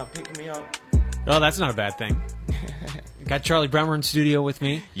microphone's not picking me up. Oh, that's not a bad thing. Got Charlie Bremer in studio with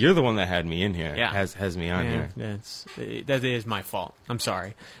me. You're the one that had me in here. Yeah. Has me on here. That is my fault. I'm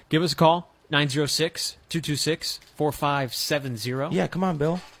sorry. Give us a call, 906-226-4570. Yeah, come on,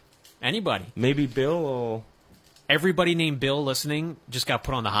 Bill. Anybody. Maybe Bill will... Everybody named Bill listening just got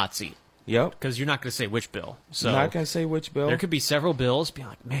put on the hot seat. Yep. Because you're not going to say which Bill. So not going to say which Bill. There could be several Bills. Be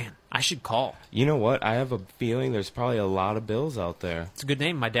like, man, I should call. You know what? I have a feeling there's probably a lot of Bills out there. It's a good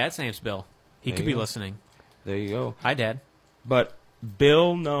name. My dad's name's Bill. He could be listening. There you go. Hi, Dad. But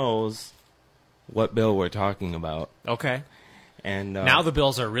Bill knows what Bill we're talking about. Okay. And now the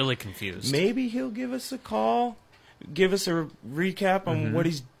Bills are really confused. Maybe he'll give us a call, give us a recap on what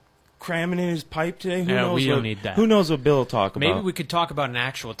he's cramming in his pipe today? We don't need that. Who knows what Bill will talk about? Maybe we could talk about an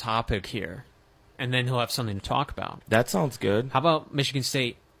actual topic here, and then he'll have something to talk about. That sounds good. How about Michigan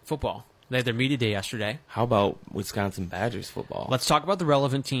State football? They had their media day yesterday. How about Wisconsin Badgers football? Let's talk about the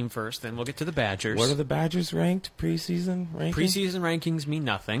relevant team first, then we'll get to the Badgers. What are the Badgers ranked? Preseason rankings? Preseason rankings mean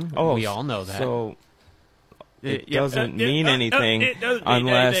nothing. Oh, we all know that. So it doesn't mean anything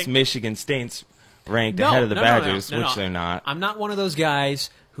unless Michigan State's ranked ahead of the Badgers, which they're not. I'm not one of those guys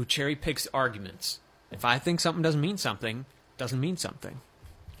who cherry picks arguments. If I think something doesn't mean something, it doesn't mean something.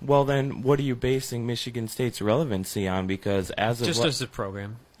 Well, then what are you basing Michigan State's relevancy on? Because as a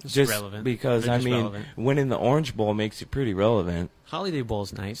program. Just relevant. Because, relevant. winning the Orange Bowl makes you pretty relevant. Holiday Bowl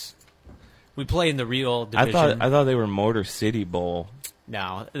is nice. We play in the real division. I thought they were Motor City Bowl.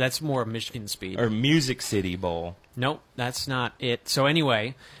 No, that's more Michigan Speed. Or Music City Bowl. Nope, that's not it. So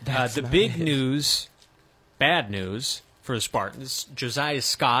anyway, the big news, bad news for the Spartans, Josiah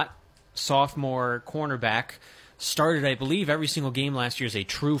Scott, sophomore cornerback, started, I believe, every single game last year as a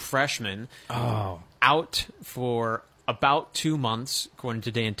true freshman. Out for about 2 months, according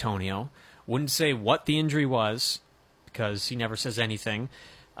to D'Antonio. Wouldn't say what the injury was because he never says anything.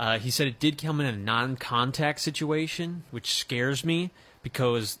 He said it did come in a non-contact situation, which scares me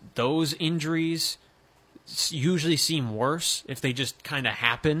because those injuries usually seem worse if they just kind of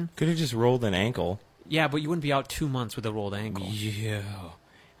happen. Could have just rolled an ankle. Yeah, but you wouldn't be out 2 months with a rolled ankle. Yeah.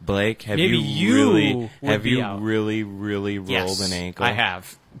 Blake, have Maybe you out. really rolled an ankle? I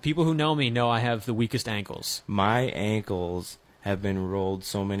have. People who know me know I have the weakest ankles. My ankles have been rolled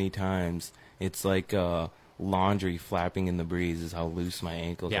so many times. It's like laundry flapping in the breeze is how loose my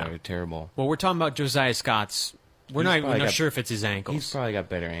ankles are. Terrible. Well, we're talking about Josiah Scott's. We're not sure if it's his ankles. He's probably got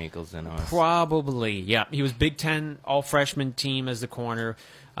better ankles than us. Probably, yeah. He was Big Ten all-freshman team as the corner.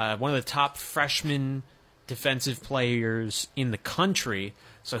 One of the top freshman defensive players in the country.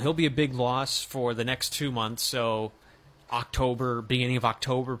 So he'll be a big loss for the next 2 months. So beginning of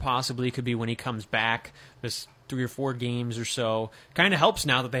October possibly could be when he comes back. This 3 or 4 games or so. Kind of helps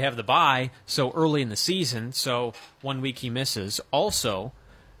now that they have the bye so early in the season. So 1 week he misses. Also,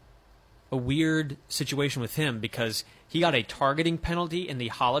 a weird situation with him because he got a targeting penalty in the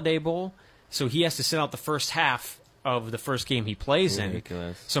Holiday Bowl. So he has to sit out the first half of the first game he plays in.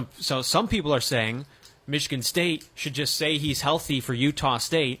 So some people are saying Michigan State should just say he's healthy for Utah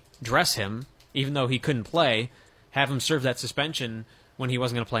State, dress him, even though he couldn't play, have him serve that suspension when he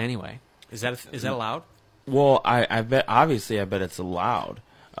wasn't going to play anyway. Is that allowed? Well, I bet it's allowed.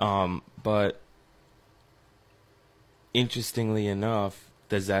 But interestingly enough,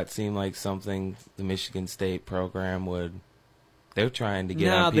 does that seem like something the Michigan State program would? They're trying to get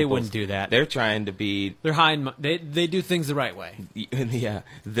on people's... No, they wouldn't do that. They're trying to be... They're hiding... They do things the right way. Yeah.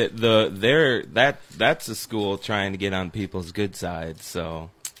 That's a school trying to get on people's good side, so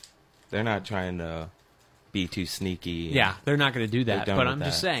they're not trying to be too sneaky. Yeah, they're not going to do that. But I'm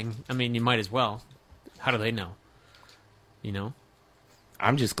just that. saying, I mean, you might as well. How do they know? You know?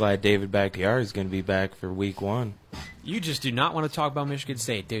 I'm just glad David Bakhtiari is going to be back for week 1. You just do not want to talk about Michigan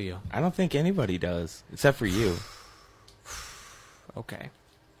State, do you? I don't think anybody does, except for you. Okay.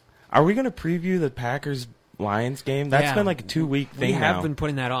 Are we going to preview the Packers-Lions game? That's been like a 2-week thing now. We have been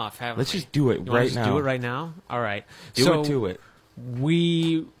putting that off, haven't we? Let's just do it right now. Do it right now? All right. Do it.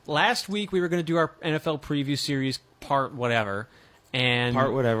 Last week we were going to do our NFL preview series part whatever.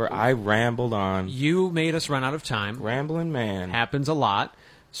 I rambled on. You made us run out of time. Rambling man. Happens a lot.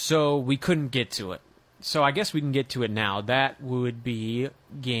 So we couldn't get to it. So I guess we can get to it now. That would be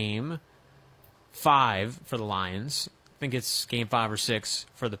game 5 for the Lions. I think it's game 5 or 6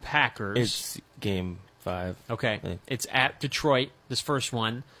 for the Packers. It's game 5. Okay. It's at Detroit, this first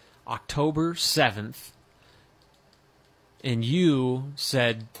one, October 7th. And you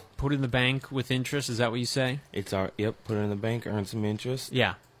said put it in the bank with interest. Is that what you say? Put it in the bank, earn some interest.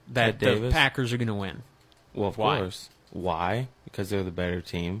 Yeah. That the Packers are going to win. Well, of course. Why? Because they're the better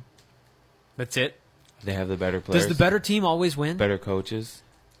team. That's it? They have the better players. Does the better team always win? Better coaches.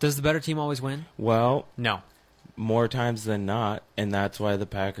 Does the better team always win? Well, no. More times than not, and that's why the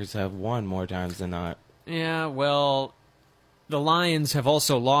Packers have won more times than not. Yeah, well, the Lions have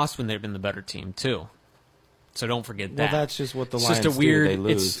also lost when they've been the better team, too. So don't forget that. Well, that's just what the Lions do. They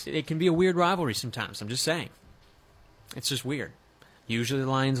lose. It can be a weird rivalry sometimes. I'm just saying. It's just weird. Usually the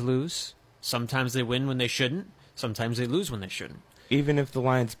Lions lose. Sometimes they win when they shouldn't. Sometimes they lose when they shouldn't. Even if the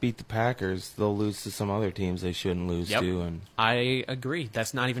Lions beat the Packers, they'll lose to some other teams they shouldn't lose to. And I agree.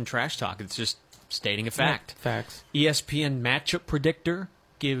 That's not even trash talk. It's just stating a fact. Facts. ESPN matchup predictor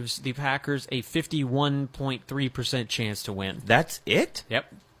gives the Packers a 51.3% chance to win. That's it?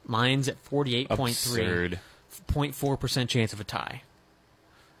 Yep. Lions at 48.3. Absurd. 0.4% chance of a tie.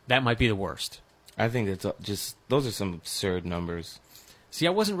 that might be the worst. I think it's just those are some absurd numbers. See, I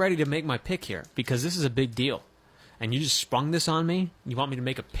wasn't ready to make my pick here because this is a big deal. And you just sprung this on me? You want me to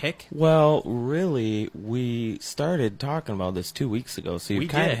make a pick? Well, really, we started talking about this 2 weeks ago, so you've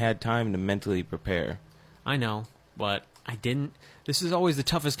kind of had time to mentally prepare. I know, but I didn't. This is always the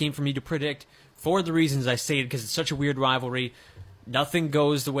toughest game for me to predict for the reasons I stated, because it's such a weird rivalry. Nothing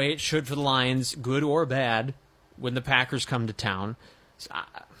goes the way it should for the Lions, good or bad, when the Packers come to town. So,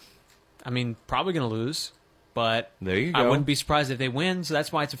 I mean, probably going to lose, but there you go. I wouldn't be surprised if they win, so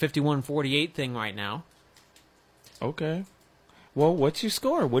that's why it's a 51-48 thing right now. Okay. Well, what's your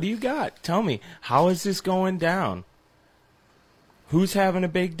score? What do you got? Tell me. How is this going down? Who's having a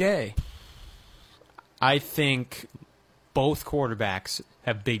big day? I think both quarterbacks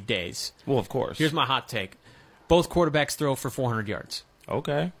have big days. Well, of course. Here's my hot take. Both quarterbacks throw for 400 yards.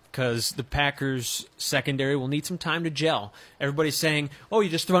 Okay. Because the Packers' secondary will need some time to gel. Everybody's saying, oh, you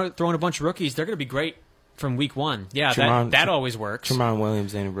just throwing a bunch of rookies. They're going to be great from week one. Yeah, that always works. Tramon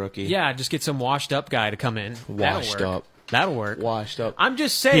Williams ain't a rookie. Yeah, just get some washed-up guy to come in. That'll work. Washed up. I'm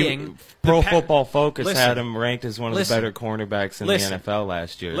just saying. Pro Football Focus had him ranked as one of the better cornerbacks in the NFL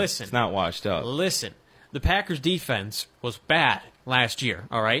last year. Listen. It's not washed up. Listen. The Packers' defense was bad last year,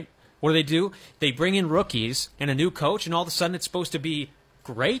 all right? What do? They bring in rookies and a new coach, and all of a sudden it's supposed to be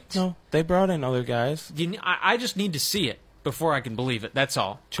great? No, they brought in other guys. I just need to see it before I can believe it. That's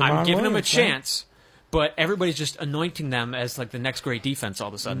all. Tramon I'm giving them a Williams, chance, but everybody's just anointing them as like the next great defense all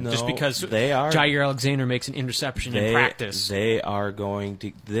of a sudden. No, just because they are. Jair Alexander makes an interception in practice. They are going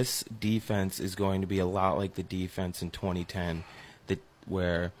to. This defense is going to be a lot like the defense in 2010,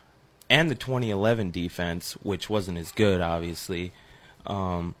 and the 2011 defense, which wasn't as good, obviously.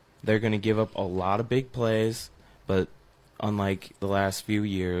 They're going to give up a lot of big plays, but unlike the last few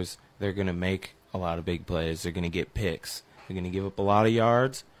years, they're going to make a lot of big plays. They're going to get picks. They're going to give up a lot of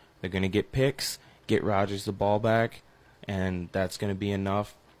yards. They're going to get picks, get Rodgers the ball back, and that's going to be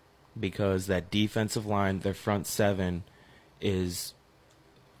enough because that defensive line, their front seven, is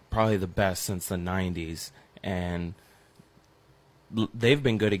probably the best since the 90s, and they've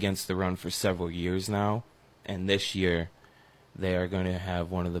been good against the run for several years now, and this year they are going to have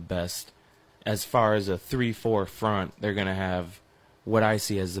one of the best. As far as a 3-4 front, they're going to have what I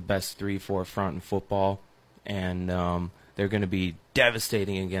see as the best 3-4 front in football, and they're going to be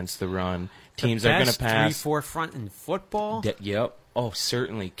devastating against the run. Teams are going to pass. 3-4 front in football? Yep. Oh,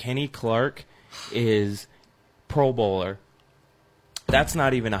 certainly. Kenny Clark is Pro Bowler. That's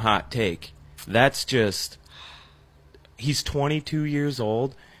not even a hot take. That's just he's 22 years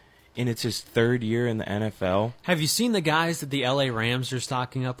old, and it's his third year in the NFL. Have you seen the guys that the LA Rams are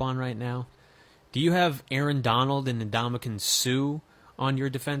stocking up on right now? Do you have Aaron Donald and Ndamukong Suh on your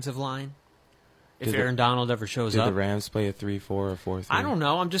defensive line? If Aaron Donald ever shows up. Do the Rams play a 3-4 or 4-3? I don't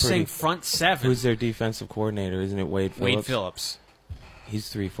know. I'm just saying front seven. Who's their defensive coordinator? Isn't it Wade Phillips? Wade Phillips. He's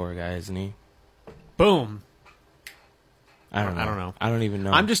 3-4 guy, isn't he? Boom. I don't know. I don't even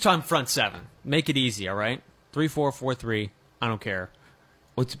know. I'm just talking front seven. Make it easy, all right? 3-4, 4-3. I don't care.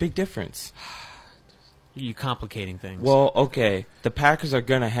 What's the big difference? You complicating things. Well, okay. The Packers are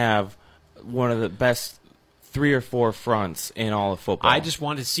going to have one of the best 3 or 4 fronts in all of football. I just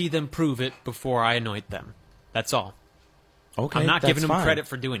want to see them prove it before I anoint them. That's all. Okay, I'm not giving them fine. credit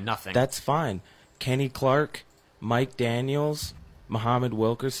for doing nothing. That's fine. Kenny Clark, Mike Daniels, Muhammad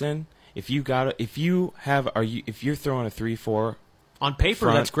Wilkerson. If you're throwing a 3-4 on paper,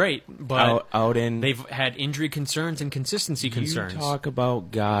 front, that's great, but out in, they've had injury concerns and consistency concerns. You talk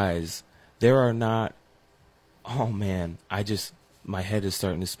about guys. There are not. Oh man, my head is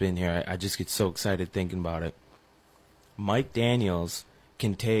starting to spin here. I just get so excited thinking about it. Mike Daniels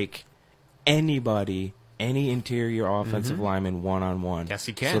can take anybody, any interior offensive lineman one-on-one. Yes,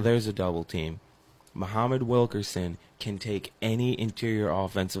 he can. So there's a double team. Muhammad Wilkerson can take any interior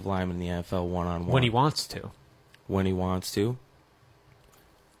offensive lineman in the NFL one-on-one. When he wants to. When he wants to.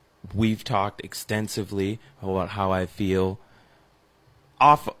 We've talked extensively about how I feel.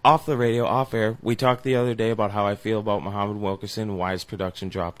 Off the radio, off air, we talked the other day about how I feel about Muhammad Wilkerson and why his production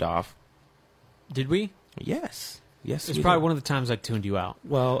dropped off. Did we? Yes. Yes, it's probably one of the times I tuned you out.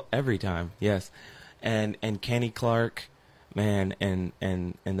 Well, every time, yes. And Kenny Clark, man, and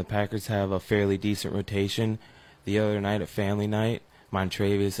the Packers have a fairly decent rotation. The other night at family night,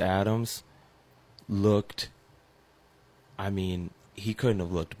 Montravius Adams looked, he couldn't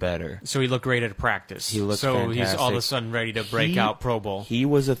have looked better. So he looked great at practice. He looked so fantastic. He's all of a sudden ready to break out Pro Bowl. He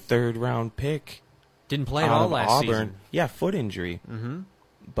was a third-round pick. Didn't play at all last Auburn. season. Yeah, foot injury. Mm-hmm.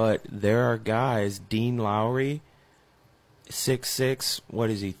 But there are guys, Dean Lowry,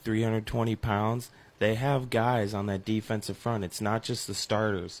 6'6", 320 pounds. they have guys on that defensive front. It's not just the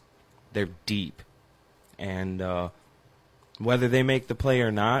starters. They're deep. And whether they make the play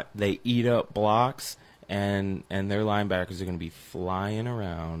or not, they eat up blocks, and their linebackers are going to be flying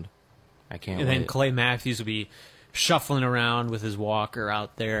around. I can't wait. And then Clay Matthews will be shuffling around with his walker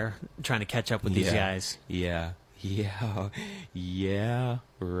out there trying to catch up with these guys. Yeah,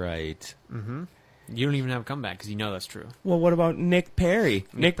 right. Mm-hmm. You don't even have a comeback because you know that's true. Well, what about Nick Perry?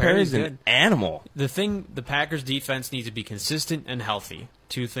 Nick Perry's an animal. The Packers' defense needs to be consistent and healthy.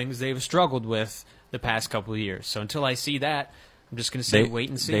 Two things they've struggled with the past couple of years. So until I see that, I'm just going to say wait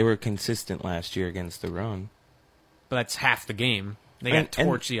and see. They were consistent last year against the run. But that's half the game. They got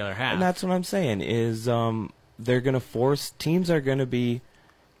torched the other half. And that's what I'm saying is they're going to force – teams are going to be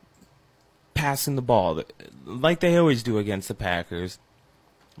passing the ball like they always do against the Packers.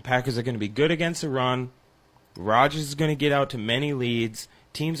 The Packers are going to be good against the run. Rodgers is going to get out to many leads.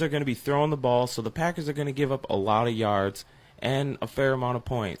 Teams are going to be throwing the ball, so the Packers are going to give up a lot of yards and a fair amount of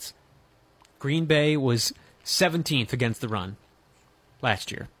points. Green Bay was 17th against the run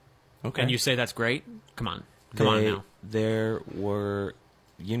last year. Okay. And you say that's great? Come on now. There were,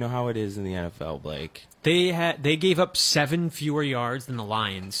 you know how it is in the NFL, Blake. They gave up 7 fewer yards than the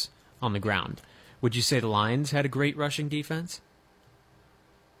Lions on the ground. Would you say the Lions had a great rushing defense?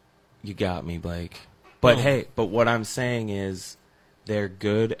 You got me, Blake. But hey, what I'm saying is they're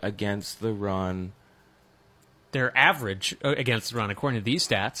good against the run. They're average against the run according to these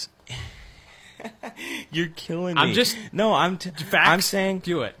stats. You're killing me. I'm saying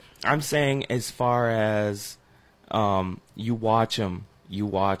do it. I'm saying as far as you watch them,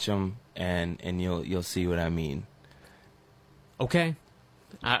 and you'll see what I mean. Okay,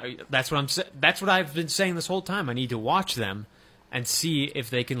 that's what I've been saying this whole time. I need to watch them and see if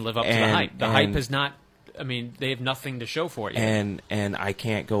they can live up to the hype. The hype is not. I mean, they have nothing to show for it yet. And I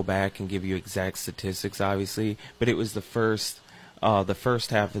can't go back and give you exact statistics, obviously, but it was the first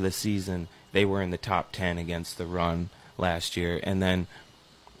half of the season. They were in the top 10 against the run last year, and then,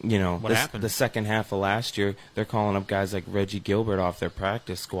 what happened? The second half of last year, they're calling up guys like Reggie Gilbert off their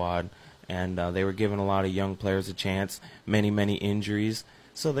practice squad, and they were giving a lot of young players a chance. Many injuries,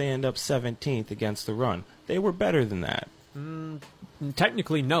 so they end up 17th against the run. They were better than that.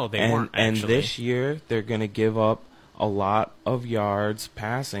 Technically, no, they weren't. And actually. this year, they're going to give up a lot of yards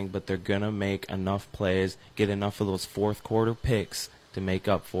passing, but they're going to make enough plays, get enough of those fourth quarter picks to make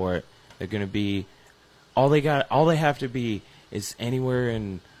up for it. They're going to be all they have to be is anywhere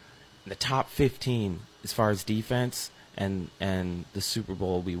in the top 15 as far as defense, and the Super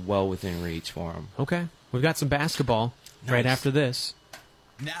Bowl will be well within reach for them. Okay, we've got some basketball right after this.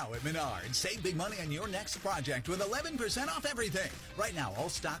 Now at Menards, save big money on your next project with 11% off everything. Right now, all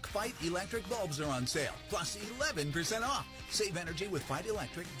stock Fight electric bulbs are on sale, plus 11% off. Save energy with Fight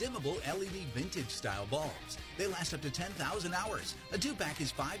Electric dimmable LED vintage-style bulbs. They last up to 10,000 hours. A 2-pack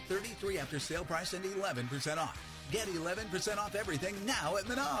is $5.33 after sale price and 11% off. Get 11% off everything now at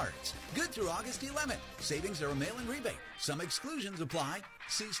Menards. Good through August 11th. Savings are a mail-in rebate. Some exclusions apply.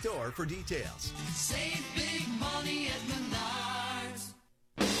 See store for details. Save big money at Menards.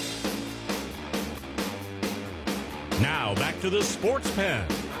 Now back to the Sports Pen.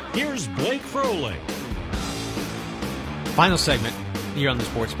 Here's Blake Froling. Final segment here on the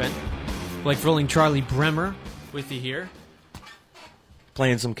Sports Pen. Blake Froling, Charlie Bremer with you here.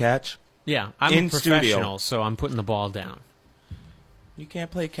 Playing some catch? Yeah, I'm in a professional, studio. so I'm putting the ball down. You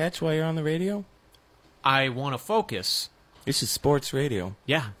can't play catch while you're on the radio? I want to focus. This is sports radio.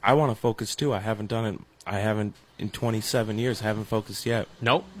 Yeah. I want to focus too. I haven't done it. I haven't in 27 years. I haven't focused yet.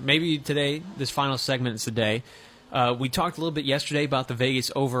 Nope. Maybe today, this final segment is the day. We talked a little bit yesterday about the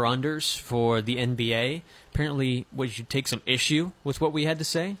Vegas over-unders for the NBA. Apparently, would you take some issue with what we had to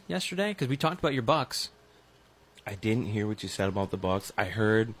say yesterday? Because we talked about your Bucks. I didn't hear what you said about the Bucks. I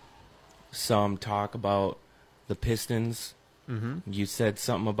heard some talk about the Pistons. Mm-hmm. You said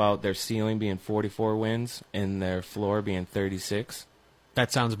something about their ceiling being 44 wins and their floor being 36.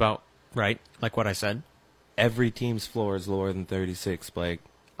 That sounds about right, like what I said. Every team's floor is lower than 36, Blake.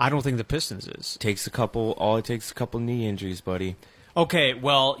 I don't think the Pistons is. It takes a couple knee injuries, buddy. Okay,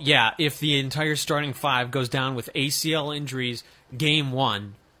 well, yeah, if the entire starting five goes down with ACL injuries game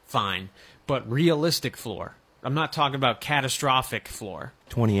one, fine. But realistic floor. I'm not talking about catastrophic floor.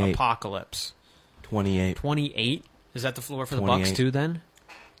 28. Apocalypse. 28. 28? Is that the floor for the 28. Bucks too then?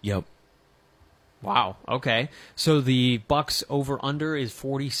 Yep. Wow, okay. So the Bucks over-under is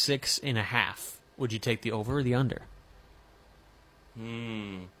 46.5. Would you take the over or the under?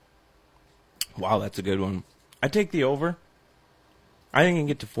 Wow, that's a good one. I take the over. I think I can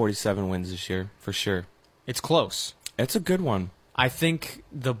get to 47 wins this year, for sure. It's close. It's a good one. I think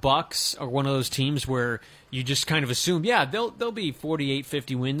the Bucks are one of those teams where you just kind of assume, yeah, they'll be 48,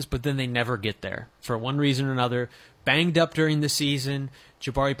 50 wins, but then they never get there for one reason or another. Banged up during the season.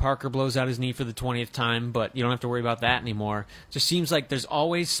 Jabari Parker blows out his knee for the 20th time, but you don't have to worry about that anymore. It just seems like there's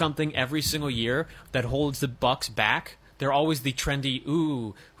always something every single year that holds the Bucks back. They're always the trendy,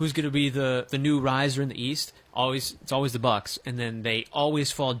 who's going to be the new riser in the East? It's always the Bucks, and then they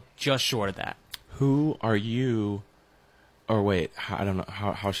always fall just short of that. Who are you? Or wait, I don't know.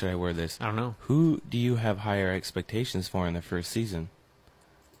 How should I word this? I don't know. Who do you have higher expectations for in the first season?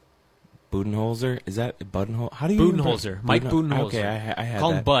 Budenholzer? Is that Budenholzer? How do you Budenholzer. Mike Budenholzer. Okay, I had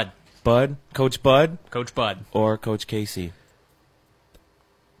Call that. him Bud. Bud? Coach Bud? Coach Bud. Or Coach Casey?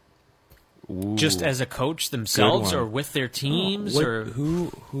 Ooh, just as a coach themselves, good one. or with their teams, or who's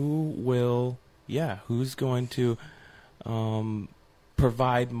going to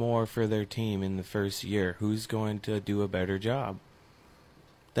provide more for their team in the first year? Who's going to do a better job?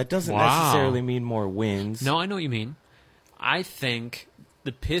 That doesn't necessarily mean more wins. No, I know what you mean. I think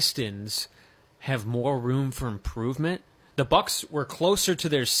the Pistons have more room for improvement. The Bucks were closer to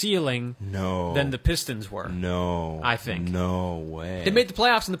their ceiling than the Pistons were. No. I think. No way. They made the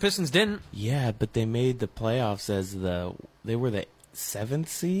playoffs and the Pistons didn't. Yeah, but they made the playoffs as they were the 7th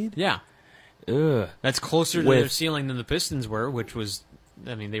seed? Yeah. Ugh. That's closer to their ceiling than the Pistons were, which was,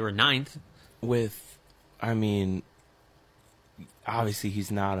 they were 9th. Obviously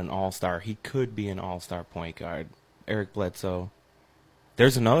he's not an all-star. He could be an all-star point guard. Eric Bledsoe.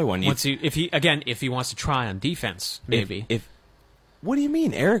 There's another one. If he wants to try on defense, maybe. What do you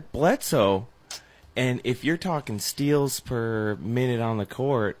mean, Eric Bledsoe? And if you're talking steals per minute on the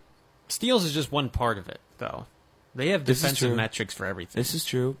court, steals is just one part of it, though. They have defensive metrics for everything. This is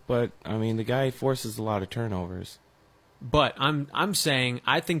true, but the guy forces a lot of turnovers. But I'm saying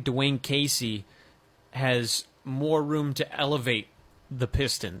I think Dwayne Casey has more room to elevate the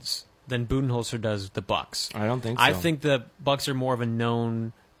Pistons than Budenholzer does the Bucks. I don't think so. I think the Bucks are more of a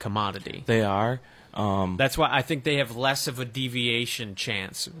known commodity. They are. That's why I think they have less of a deviation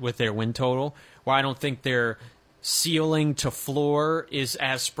chance with their win total, where I don't think their ceiling to floor is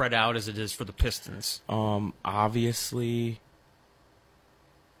as spread out as it is for the Pistons. Obviously,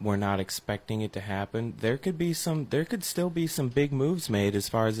 we're not expecting it to happen. There could still be some big moves made as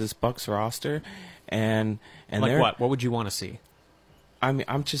far as this Bucks roster, and like what? What would you want to see?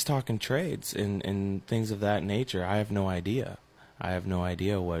 I'm just talking trades and things of that nature. I have no idea. I have no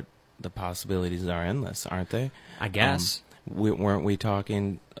idea what the possibilities are endless, aren't they? I guess. Weren't we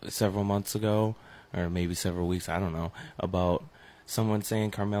talking several months ago, or maybe several weeks, I don't know, about someone saying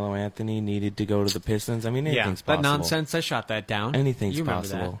Carmelo Anthony needed to go to the Pistons? Anything's possible. That nonsense, I shot that down. Anything's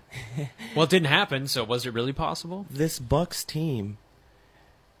possible. Well, it didn't happen, so was it really possible? This Bucks team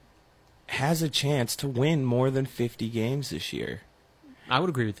has a chance to win more than 50 games this year. I would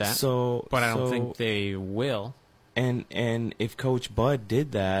agree with that. But I don't think they will. And if Coach Bud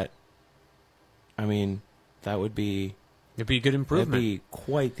did that, that would be... It'd be a good improvement. That'd be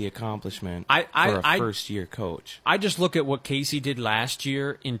quite the accomplishment for a first-year coach. I just look at what Casey did last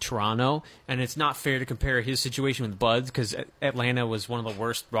year in Toronto, and it's not fair to compare his situation with Bud's because Atlanta was one of the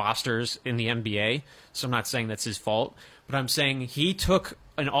worst rosters in the NBA, so I'm not saying that's his fault. But I'm saying he took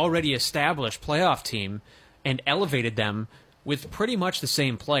an already established playoff team and elevated them with pretty much the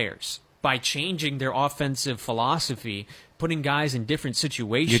same players by changing their offensive philosophy, putting guys in different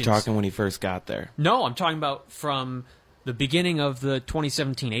situations. You're talking when he first got there? No, I'm talking about from the beginning of the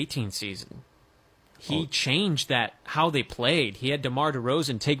 2017-18 season. He changed how they played. He had DeMar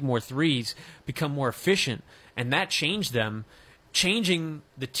DeRozan take more threes, become more efficient, and that changed them, changing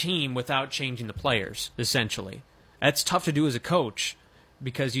the team without changing the players, essentially. That's tough to do as a coach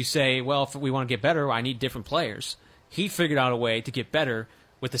because you say, well, if we want to get better, I need different players. He figured out a way to get better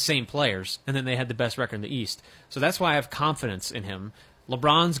with the same players, and then they had the best record in the East. So that's why I have confidence in him.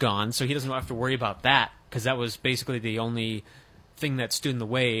 LeBron's gone, so he doesn't have to worry about that, because that was basically the only thing that stood in the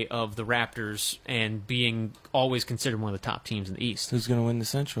way of the Raptors and being always considered one of the top teams in the East. Who's going to win the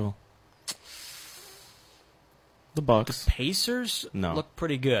Central? The Bucks. The Pacers look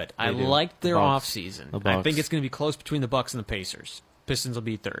pretty good. I do. liked their offseason. The I think it's going to be close between the Bucks and the Pacers. Pistons will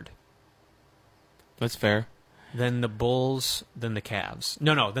be third. That's fair. Then the Bulls, then the Cavs.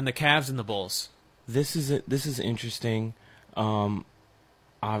 No, then the Cavs and the Bulls. This is interesting.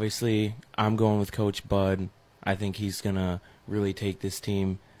 Obviously, I'm going with Coach Bud. I think he's going to really take this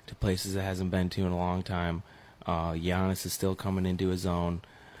team to places it hasn't been to in a long time. Giannis is still coming into his own,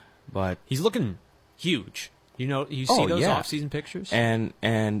 but he's looking huge. You see those off-season pictures? And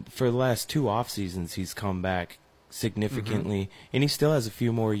for the last 2 off-seasons, he's come back significantly, and he still has a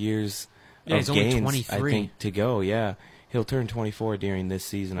few more years of he's only gains, 23. I think, to go, yeah. He'll turn 24 during this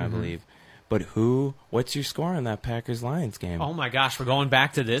season, I Mm-hmm. believe. But what's your score on that Packers-Lions game? Oh my gosh, we're going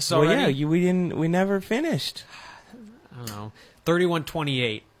back to this well, already? yeah, we never finished. I don't know.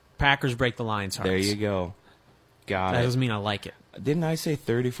 31-28. Packers break the Lions' hearts. There you go. Got That it. doesn't mean I like it. Didn't I say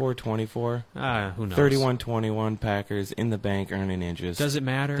 34-24? Who knows? 31-21 Packers in the bank earning interest. Does it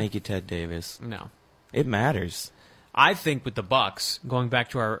matter? Thank you, Ted Davis. No. It matters. I think with the Bucks, going back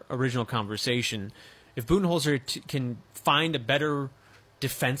to our original conversation, if Budenholzer can find a better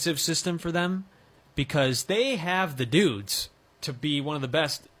defensive system for them, because they have the dudes to be one of the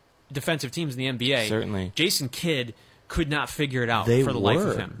best defensive teams in the NBA. Certainly. Jason Kidd could not figure it out for the life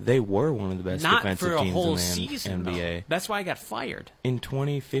of him. They were one of the best Not defensive for a teams whole in the season, NBA. though. That's why I got fired. In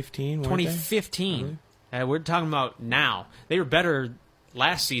 2015, 2015. We're talking about now. They were better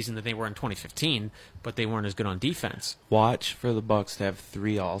last season than they were in 2015, but they weren't as good on defense. Watch for the Bucks to have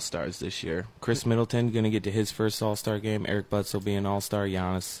 3 All-Stars this year. Chris Middleton going to get to his first All-Star game. Eric Bledsoe be an All-Star.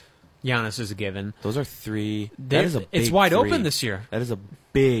 Giannis is a given. Those are 3. It's wide open this year. That is a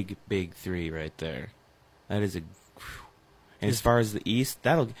big, big 3 right there. That is a. And as far as the East,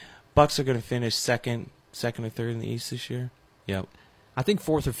 Bucks are going to finish second or third in the East this year. Yep. I think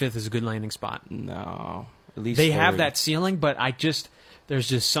 4th or 5th is a good landing spot. No, at least they third. have that ceiling, but there's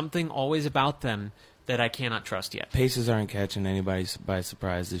just something always about them that I cannot trust yet. Pacers aren't catching anybody by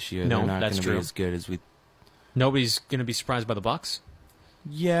surprise this year. No, They're not that's going to true. be as good as we. Nobody's going to be surprised by the Bucks.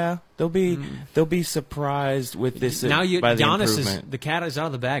 Yeah, they'll be surprised with this. Now by the Giannis improvement. the cat is out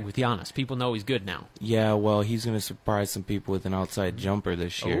of the bag with Giannis. People know he's good now. Yeah, well, he's going to surprise some people with an outside jumper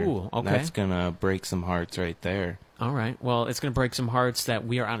this year. Ooh, okay. That's going to break some hearts right there. All right. Well, it's going to break some hearts that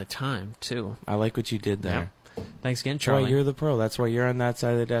we are out of time too. I like what you did there. Yeah. Thanks again, That's Charlie. why you're the pro. That's why you're on that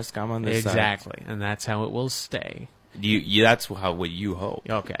side of the desk. I'm on this side. Exactly, and that's how it will stay. That's what you hope.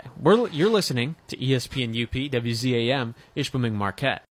 Okay. You're listening to ESPN UP WZAM Ishpeming Marquette.